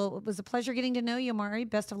right. Well, it was a pleasure getting to know you, Amari.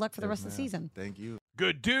 Best of luck for the rest of the season. Thank you.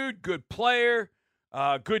 Good dude, good player,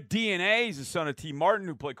 good DNA. He's the son of T. Martin,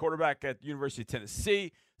 who played quarterback at the University of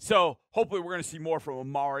Tennessee. So hopefully we're going to see more from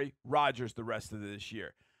Amari Rodgers the rest of this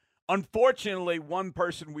year. Unfortunately, one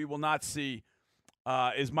person we will not see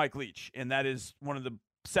is Mike Leach, and that is one of the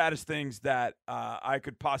saddest things that I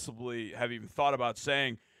could possibly have even thought about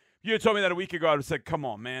saying. If you had told me that a week ago, I would have said, come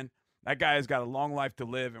on, man. That guy has got a long life to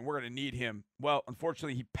live, and we're going to need him. Well,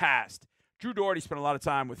 unfortunately, he passed. Drew Doherty spent a lot of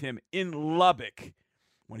time with him in Lubbock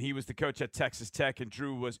when he was the coach at Texas Tech, and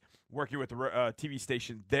Drew was working with the TV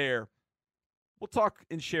station there. We'll talk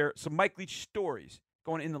and share some Mike Leach stories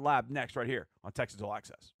going in the lab next right here on Texans All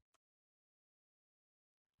Access.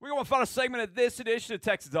 We're going to final segment of this edition of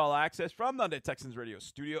Texans All Access from the Texans Radio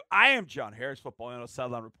Studio. I am John Harris, football analyst,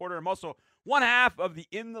 sideline reporter. I'm also one half of the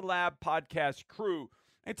In the Lab podcast crew.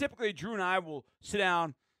 And typically, Drew and I will sit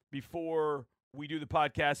down before we do the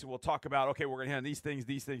podcast, and we'll talk about, okay, we're going to handle these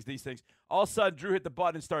things. All of a sudden, Drew hit the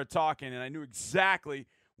button and started talking, and I knew exactly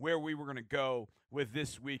where we were going to go with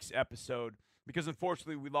this week's episode because,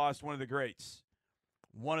 unfortunately, we lost one of the greats,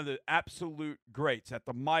 one of the absolute greats at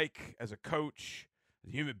the mic as a coach,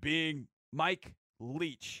 as a human being, Mike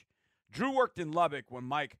Leach. Drew worked in Lubbock when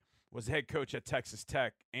Mike was head coach at Texas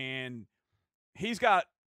Tech, and he's got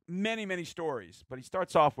many, many stories, but he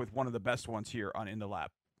starts off with one of the best ones here on In the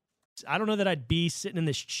Lab. I don't know that I'd be sitting in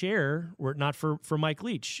this chair were it not for Mike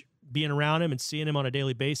Leach. Being around him and seeing him on a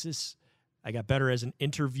daily basis, I got better as an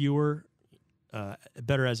interviewer,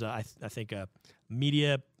 better as I think a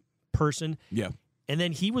media person. Yeah. And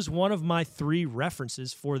then he was one of my 3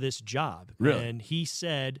 references for this job. Really? And he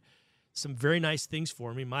said some very nice things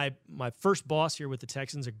for me. My first boss here with the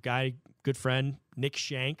Texans, a guy, good friend, Nick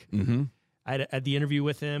Shank. Mm-hmm. I had the interview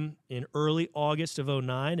with him in early August of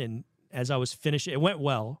 2009, and as I was finishing, it went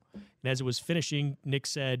well. And as it was finishing, Nick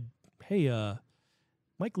said, "Hey,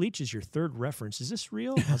 Mike Leach is your 3rd reference. Is this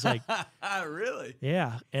real?" I was like, Really?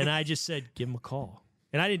 "Yeah." And I just said, "Give him a call."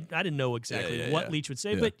 And I didn't know exactly what Leach would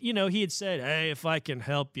say, Yeah. but he had said, "Hey, if I can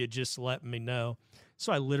help you, just let me know."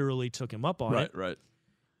 So I literally took him up on it. Right.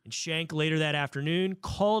 And Shank later that afternoon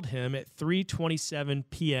called him at 3:27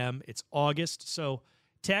 p.m. It's August, so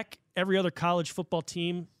Tech, every other college football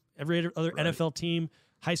team every other NFL team,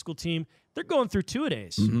 high school team, they're going through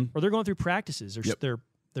two-a-days or they're going through practices or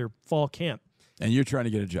their fall camp. And you're trying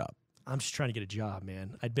to get a job. I'm just trying to get a job,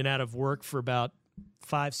 man. I'd been out of work for about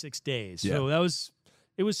 5-6 days. So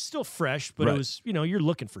it was still fresh, but it was, you're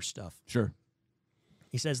looking for stuff. Sure.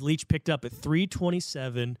 He says Leach picked up at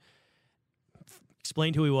 3:27,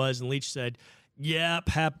 explained who he was, and Leach said, "Yep,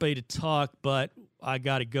 happy to talk, but I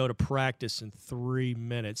got to go to practice in 3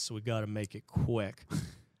 minutes, so we got to make it quick."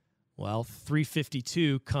 Well,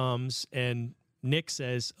 3:52 comes, and Nick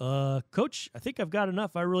says, "Coach, I think I've got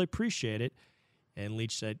enough. I really appreciate it." And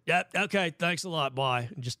Leach said, "Yep, okay, thanks a lot, bye,"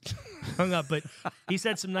 and just hung up. But he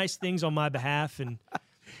said some nice things on my behalf, and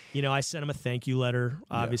I sent him a thank you letter,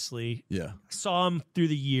 obviously. Yeah. I saw him through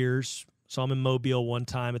the years. Saw him in Mobile one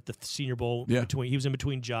time at the Senior Bowl. Yeah. He was in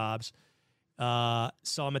between jobs. Saw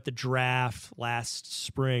him at the draft last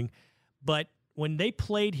spring. But when they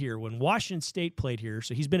played here, when Washington State played here,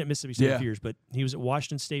 so he's been at Mississippi State for years, but he was at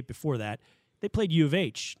Washington State before that. They played U of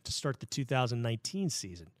H to start the 2019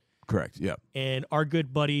 season. Correct, yeah. And our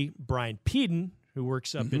good buddy Brian Peden, who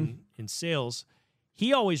works up in sales,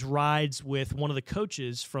 he always rides with one of the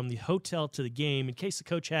coaches from the hotel to the game in case the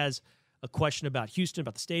coach has a question about Houston,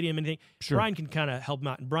 about the stadium, anything. Sure. Brian can kind of help him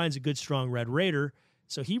out. And Brian's a good, strong Red Raider,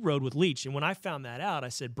 so he rode with Leach. And when I found that out, I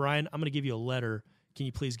said, "Brian, I'm going to give you a letter. Can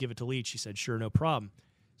you please give it to Leach?" He said, "Sure, no problem."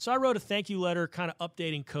 So I wrote a thank you letter kind of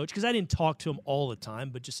updating Coach because I didn't talk to him all the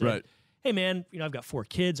time, but just said, "Hey, man, I've got 4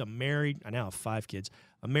 kids. I'm married. I now have 5 kids.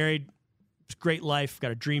 I'm married. It's a great life.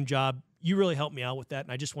 Got a dream job. You really helped me out with that,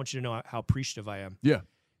 and I just want you to know how appreciative I am." Yeah.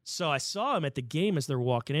 So I saw him at the game as they're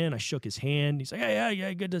walking in. I shook his hand. He's like, "Hey,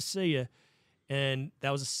 yeah, good to see you." And that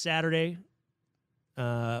was a Saturday.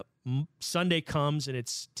 Sunday comes, and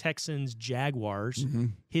it's Texans-Jaguars.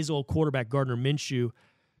 His old quarterback, Gardner Minshew,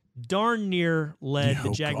 darn near led the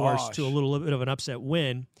Jaguars to a little bit of an upset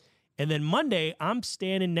win. And then Monday, I'm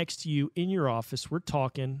standing next to you in your office. We're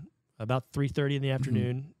talking about 3:30 in the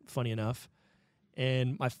afternoon, funny enough.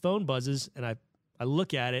 And my phone buzzes, and I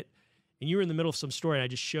look at it, and you were in the middle of some story, and I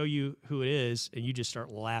just show you who it is, and you just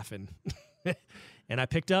start laughing. And I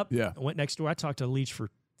picked up, I went next door. I talked to Leach for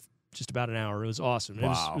just about an hour. It was awesome.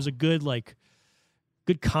 Wow. It was a good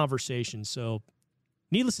conversation. So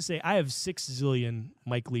needless to say, I have 6 zillion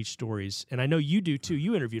Mike Leach stories, and I know you do too.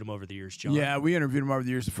 You interviewed him over the years, John. Yeah, we interviewed him over the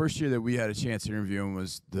years. The first year that we had a chance to interview him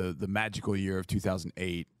was the magical year of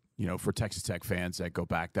 2008. For Texas Tech fans that go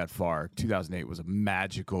back that far, 2008 was a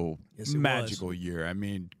magical year. I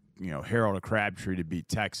mean, Harold Crabtree to beat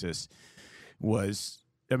Texas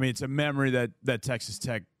it's a memory that Texas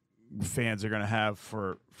Tech fans are going to have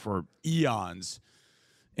for eons.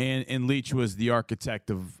 And Leach was the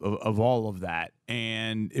architect of all of that.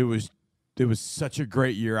 And it was such a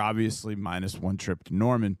great year, obviously, minus one trip to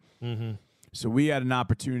Norman. So we had an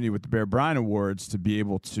opportunity with the Bear Bryant Awards to be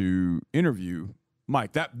able to interview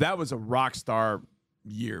Mike. That was a rock star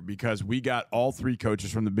year because we got all 3 coaches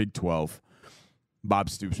from the Big 12, Bob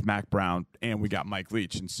Stoops, Mack Brown, and we got Mike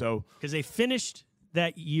Leach. And so because they finished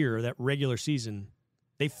that year, that regular season,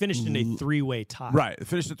 they finished in a 3-way tie. Right. They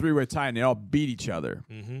finished a 3-way tie, and they all beat each other.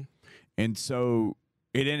 And so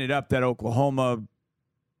it ended up that Oklahoma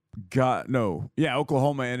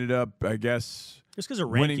ended up, I guess, just because of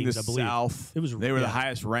winning rankings, the I believe. South. They were the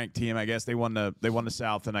highest ranked team, I guess. They won the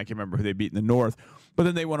South, and I can't remember who they beat in the North. But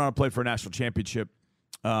then they went on to play for a national championship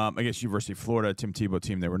against University of Florida, Tim Tebow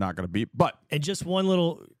team they were not going to beat. And just one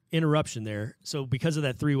little interruption there. So because of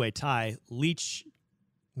that 3-way tie, Leach,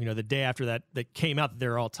 the day after that came out that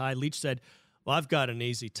they're all tied, Leach said, "Well, I've got an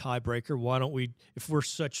easy tiebreaker. Why don't we, if we're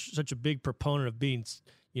such a big proponent of being,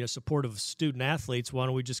 supportive of student athletes, why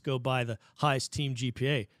don't we just go by the highest team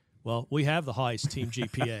GPA?" Well, we have the highest team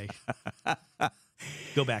GPA.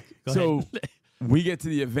 Go back. Go ahead. We get to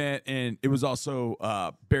the event, and it was also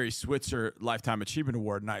Barry Switzer Lifetime Achievement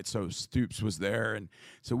Award night, so Stoops was there. And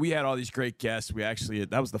so we had all these great guests.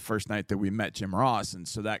 That was the first night that we met Jim Ross, and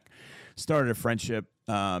so that started a friendship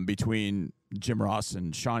between Jim Ross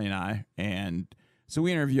and Shawnee and I. And so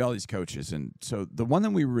we interviewed all these coaches. And so the one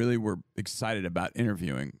that we really were excited about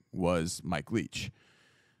interviewing was Mike Leach.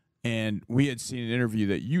 And we had seen an interview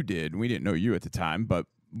that you did, and we didn't know you at the time, but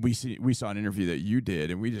we saw an interview that you did,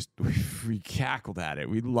 and we cackled at it.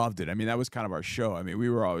 We loved it. I mean, that was kind of our show. I mean, we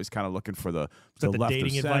were always kind of looking for the left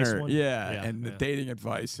dating of center, advice one? The dating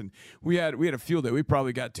advice. And we had a field day. We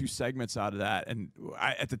probably got 2 segments out of that. And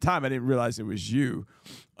at the time, I didn't realize it was you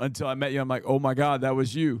until I met you. I'm like, oh my God, that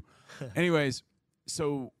was you. Anyways,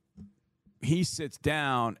 so he sits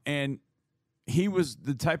down, and he was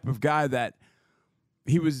the type of guy that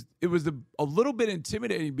it was a little bit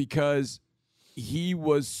intimidating because he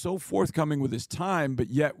was so forthcoming with his time, but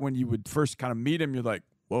yet when you would first kind of meet him, you're like,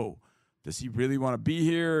 whoa, does he really want to be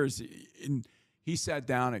here? And he sat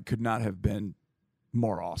down. It could not have been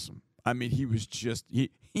more awesome. I mean, he was just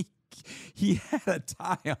he had a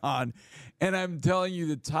tie on, and I'm telling you,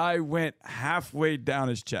 the tie went halfway down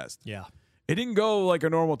his chest. Yeah. It didn't go like a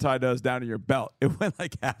normal tie does down to your belt. It went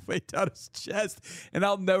like halfway down his chest, and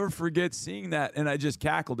I'll never forget seeing that. And I just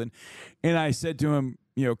cackled, and I said to him,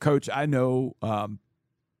 you know, Coach, I know a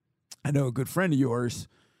good friend of yours,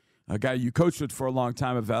 a guy you coached with for a long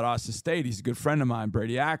time at Valdosta State. He's a good friend of mine,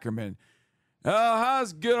 Brady Ackerman. Oh,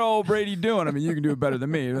 how's good old Brady doing? I mean, you can do it better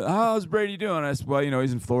than me. How's Brady doing? I said, well, you know,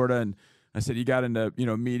 he's in Florida, and I said he got into, you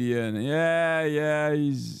know, media, and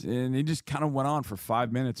and he just kind of went on for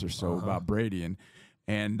 5 minutes or so about Brady,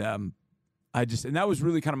 and that was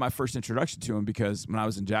really kind of my first introduction to him, because when I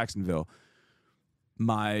was in Jacksonville,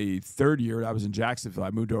 my third year I was in Jacksonville,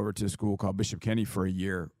 I moved over to a school called Bishop Kenny for a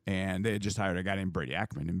year, and they had just hired a guy named Brady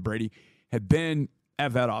Ackerman, and Brady had been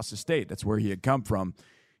at Valdosta State. That's where he had come from,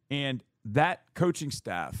 and that coaching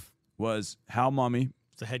staff was Hal Mumme,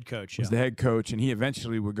 the head coach. Was the head coach, and he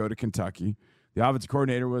eventually would go to Kentucky. The offensive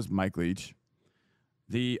coordinator was Mike Leach.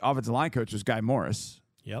 The offensive line coach was Guy Morris,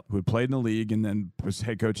 who had played in the league and then was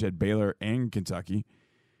head coach at Baylor and Kentucky.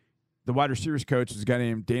 The wide receivers coach was a guy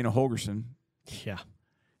named Dana Holgerson,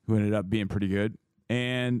 who ended up being pretty good.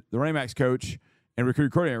 And the running backs coach and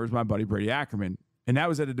recruiting coordinator was my buddy Brady Ackerman, and that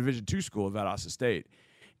was at a Division II school at Valdosta State.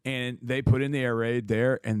 And they put in the air raid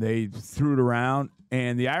there, and they threw it around.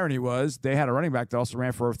 And the irony was they had a running back that also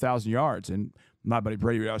ran for 1,000 yards. And my buddy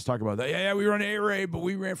Brady, I was talking about that. Yeah, we run air raid, but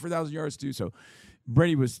we ran for 1,000 yards too. So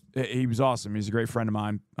Brady was awesome. He's a great friend of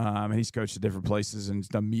mine. And he's coached at different places and he's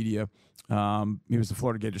done media. He was the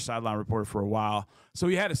Florida Gators sideline reporter for a while. So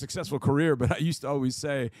he had a successful career. But I used to always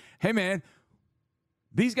say, hey, man,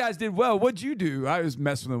 these guys did well. What'd you do? I was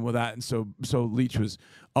messing with him with that. And so Leach was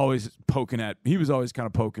always he was always kind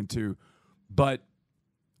of poking too. But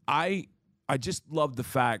I just love the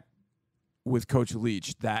fact with Coach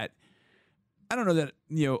Leach that I don't know that,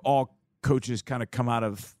 you know, all coaches kind of come out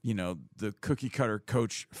of, you know, the cookie cutter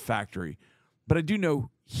coach factory, but I do know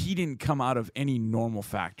he didn't come out of any normal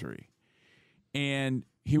factory. And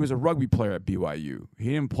he was a rugby player at BYU. He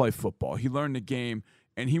didn't play football. He learned the game.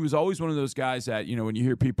 And he was always one of those guys that, you know, when you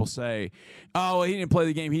hear people say, oh, well, he didn't play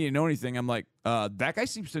the game, he didn't know anything, I'm like, that guy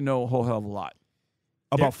seems to know a whole hell of a lot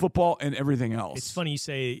about football and everything else. It's funny you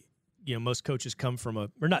say, you know, most coaches come from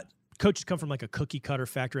like a cookie cutter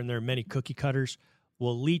factory, and there are many cookie cutters.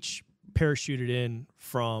 Well, Leach parachuted in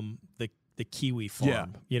from the Kiwi farm. Yeah,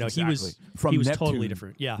 you know, exactly. he was Neptune. totally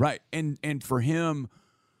different. Yeah. Right. And for him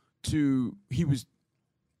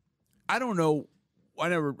I don't know, I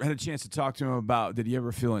never had a chance to talk to him about, did he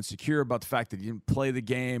ever feel insecure about the fact that he didn't play the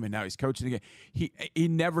game and now he's coaching the game? He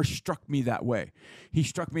never struck me that way. He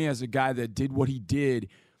struck me as a guy that did what he did,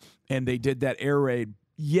 and they did that air raid,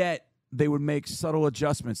 yet they would make subtle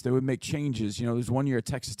adjustments. They would make changes. You know, there's one year at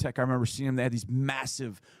Texas Tech, I remember seeing them, they had these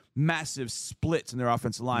massive splits in their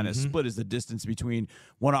offensive line. A split is the distance between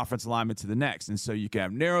one offensive lineman to the next. And so you can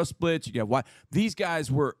have narrow splits, you can have wide. These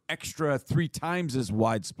guys were extra 3 times as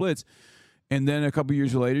wide splits. And then a couple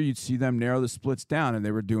years later, you'd see them narrow the splits down, and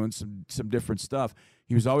they were doing some different stuff.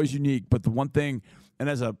 He was always unique. But the one thing, and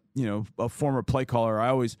as a former play caller, I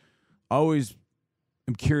always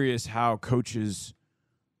am curious how coaches,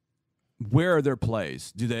 where are their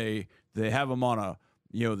plays? Do they have them on a,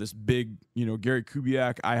 you know, this big, you know, Gary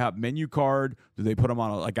Kubiak IHOP menu card? Do they put them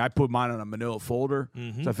on I put mine on a manila folder.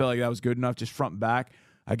 So I felt like that was good enough, just front and back.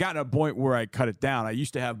 I got to a point where I cut it down. I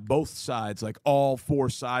used to have both sides, like all 4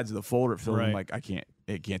 sides of the folder filled. Right. I'm like, I can't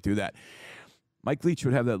do that. Mike Leach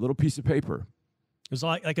would have that little piece of paper. It was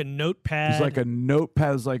like a notepad. It was like a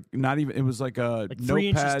notepad. It was like not even. It was like a like notepad. 3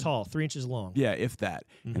 inches tall, 3 inches long. Yeah, if that.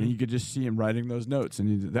 And then you could just see him writing those notes,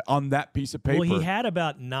 and on that piece of paper. Well, he had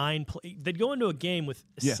about 9. They'd go into a game with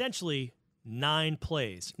essentially 9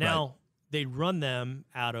 plays. Now they'd run them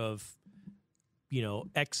out of, you know,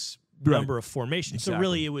 X number of formations. Exactly. So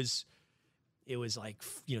really, it was like,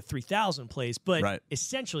 you know, 3,000 plays, but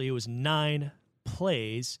essentially it was 9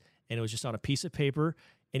 plays, and it was just on a piece of paper.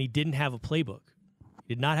 And he didn't have a playbook.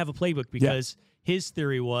 He did not have a playbook because his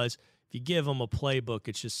theory was, if you give them a playbook,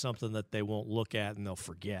 it's just something that they won't look at and they'll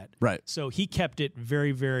forget. Right. So he kept it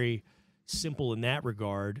very, very simple in that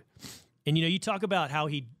regard. And, you know, you talk about how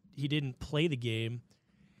he didn't play the game,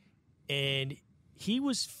 and he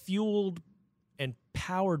was fueled and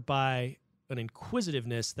powered by an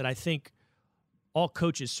inquisitiveness that I think all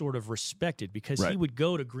coaches sort of respected, because he would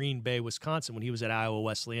go to Green Bay, Wisconsin when he was at Iowa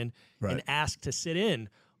Wesleyan and ask to sit in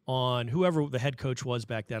on whoever the head coach was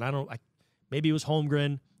back then. Maybe it was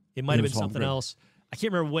Holmgren. It might have been was something Holmgren. else. I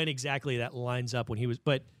can't remember when exactly that lines up when he was,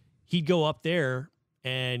 but he'd go up there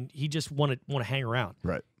and he just want to hang around.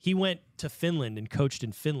 Right. He went to Finland and coached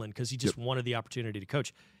in Finland because he just wanted the opportunity to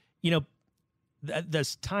coach. You know,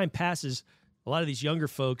 as time passes, a lot of these younger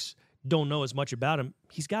folks don't know as much about him.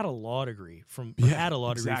 He's got a law degree had a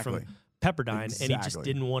law degree from Pepperdine, and he just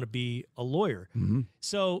didn't want to be a lawyer. Mm-hmm.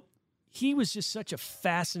 So he was just such a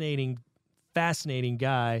fascinating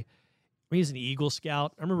guy. He's an Eagle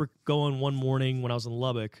Scout. I remember going one morning when I was in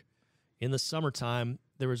Lubbock in the summertime.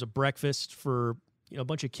 There was a breakfast for a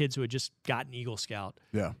bunch of kids who had just gotten Eagle Scout.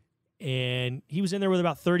 Yeah. And he was in there with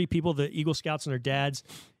about 30 people, the Eagle Scouts and their dads.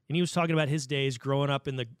 And he was talking about his days growing up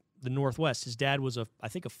in the Northwest. His dad was, I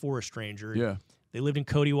think, a forest ranger. Yeah. They lived in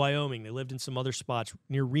Cody, Wyoming. They lived in some other spots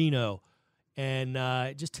near Reno. And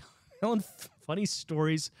just telling funny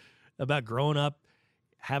stories about growing up,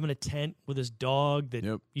 having a tent with his dog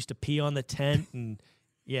that used to pee on the tent. And,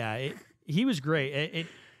 yeah, he was great. I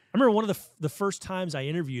remember one of the first times I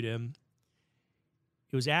interviewed him,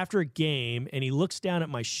 it was after a game, and he looks down at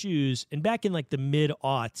my shoes. And back in like the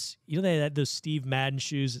mid-aughts, they had those Steve Madden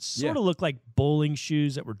shoes that sort of looked like bowling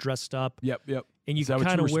shoes that were dressed up. Yep. And you could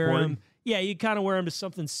kind of wear them. Yeah, you kind of wear them to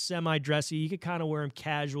something semi-dressy. You could kind of wear them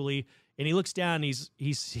casually. And he looks down, and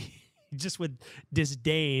he's just with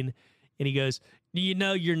disdain, and he goes,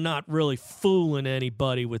 you're not really fooling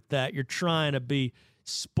anybody with that. You're trying to be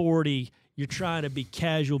sporty. You're trying to be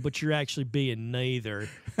casual, but you're actually being neither.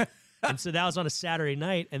 And so that was on a Saturday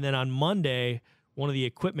night. And then on Monday, one of the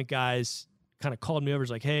equipment guys kind of called me over. He's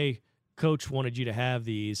like, hey, Coach wanted you to have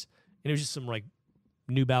these. And it was just some like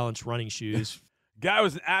New Balance running shoes. Guy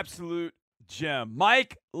was an absolute gem.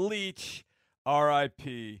 Mike Leach,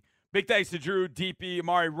 R.I.P. Big thanks to Drew, DP,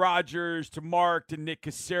 Amari Rogers, to Mark, to Nick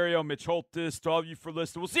Casario, Mitch Holtis, to all of you for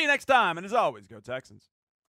listening. We'll see you next time. And as always, go Texans.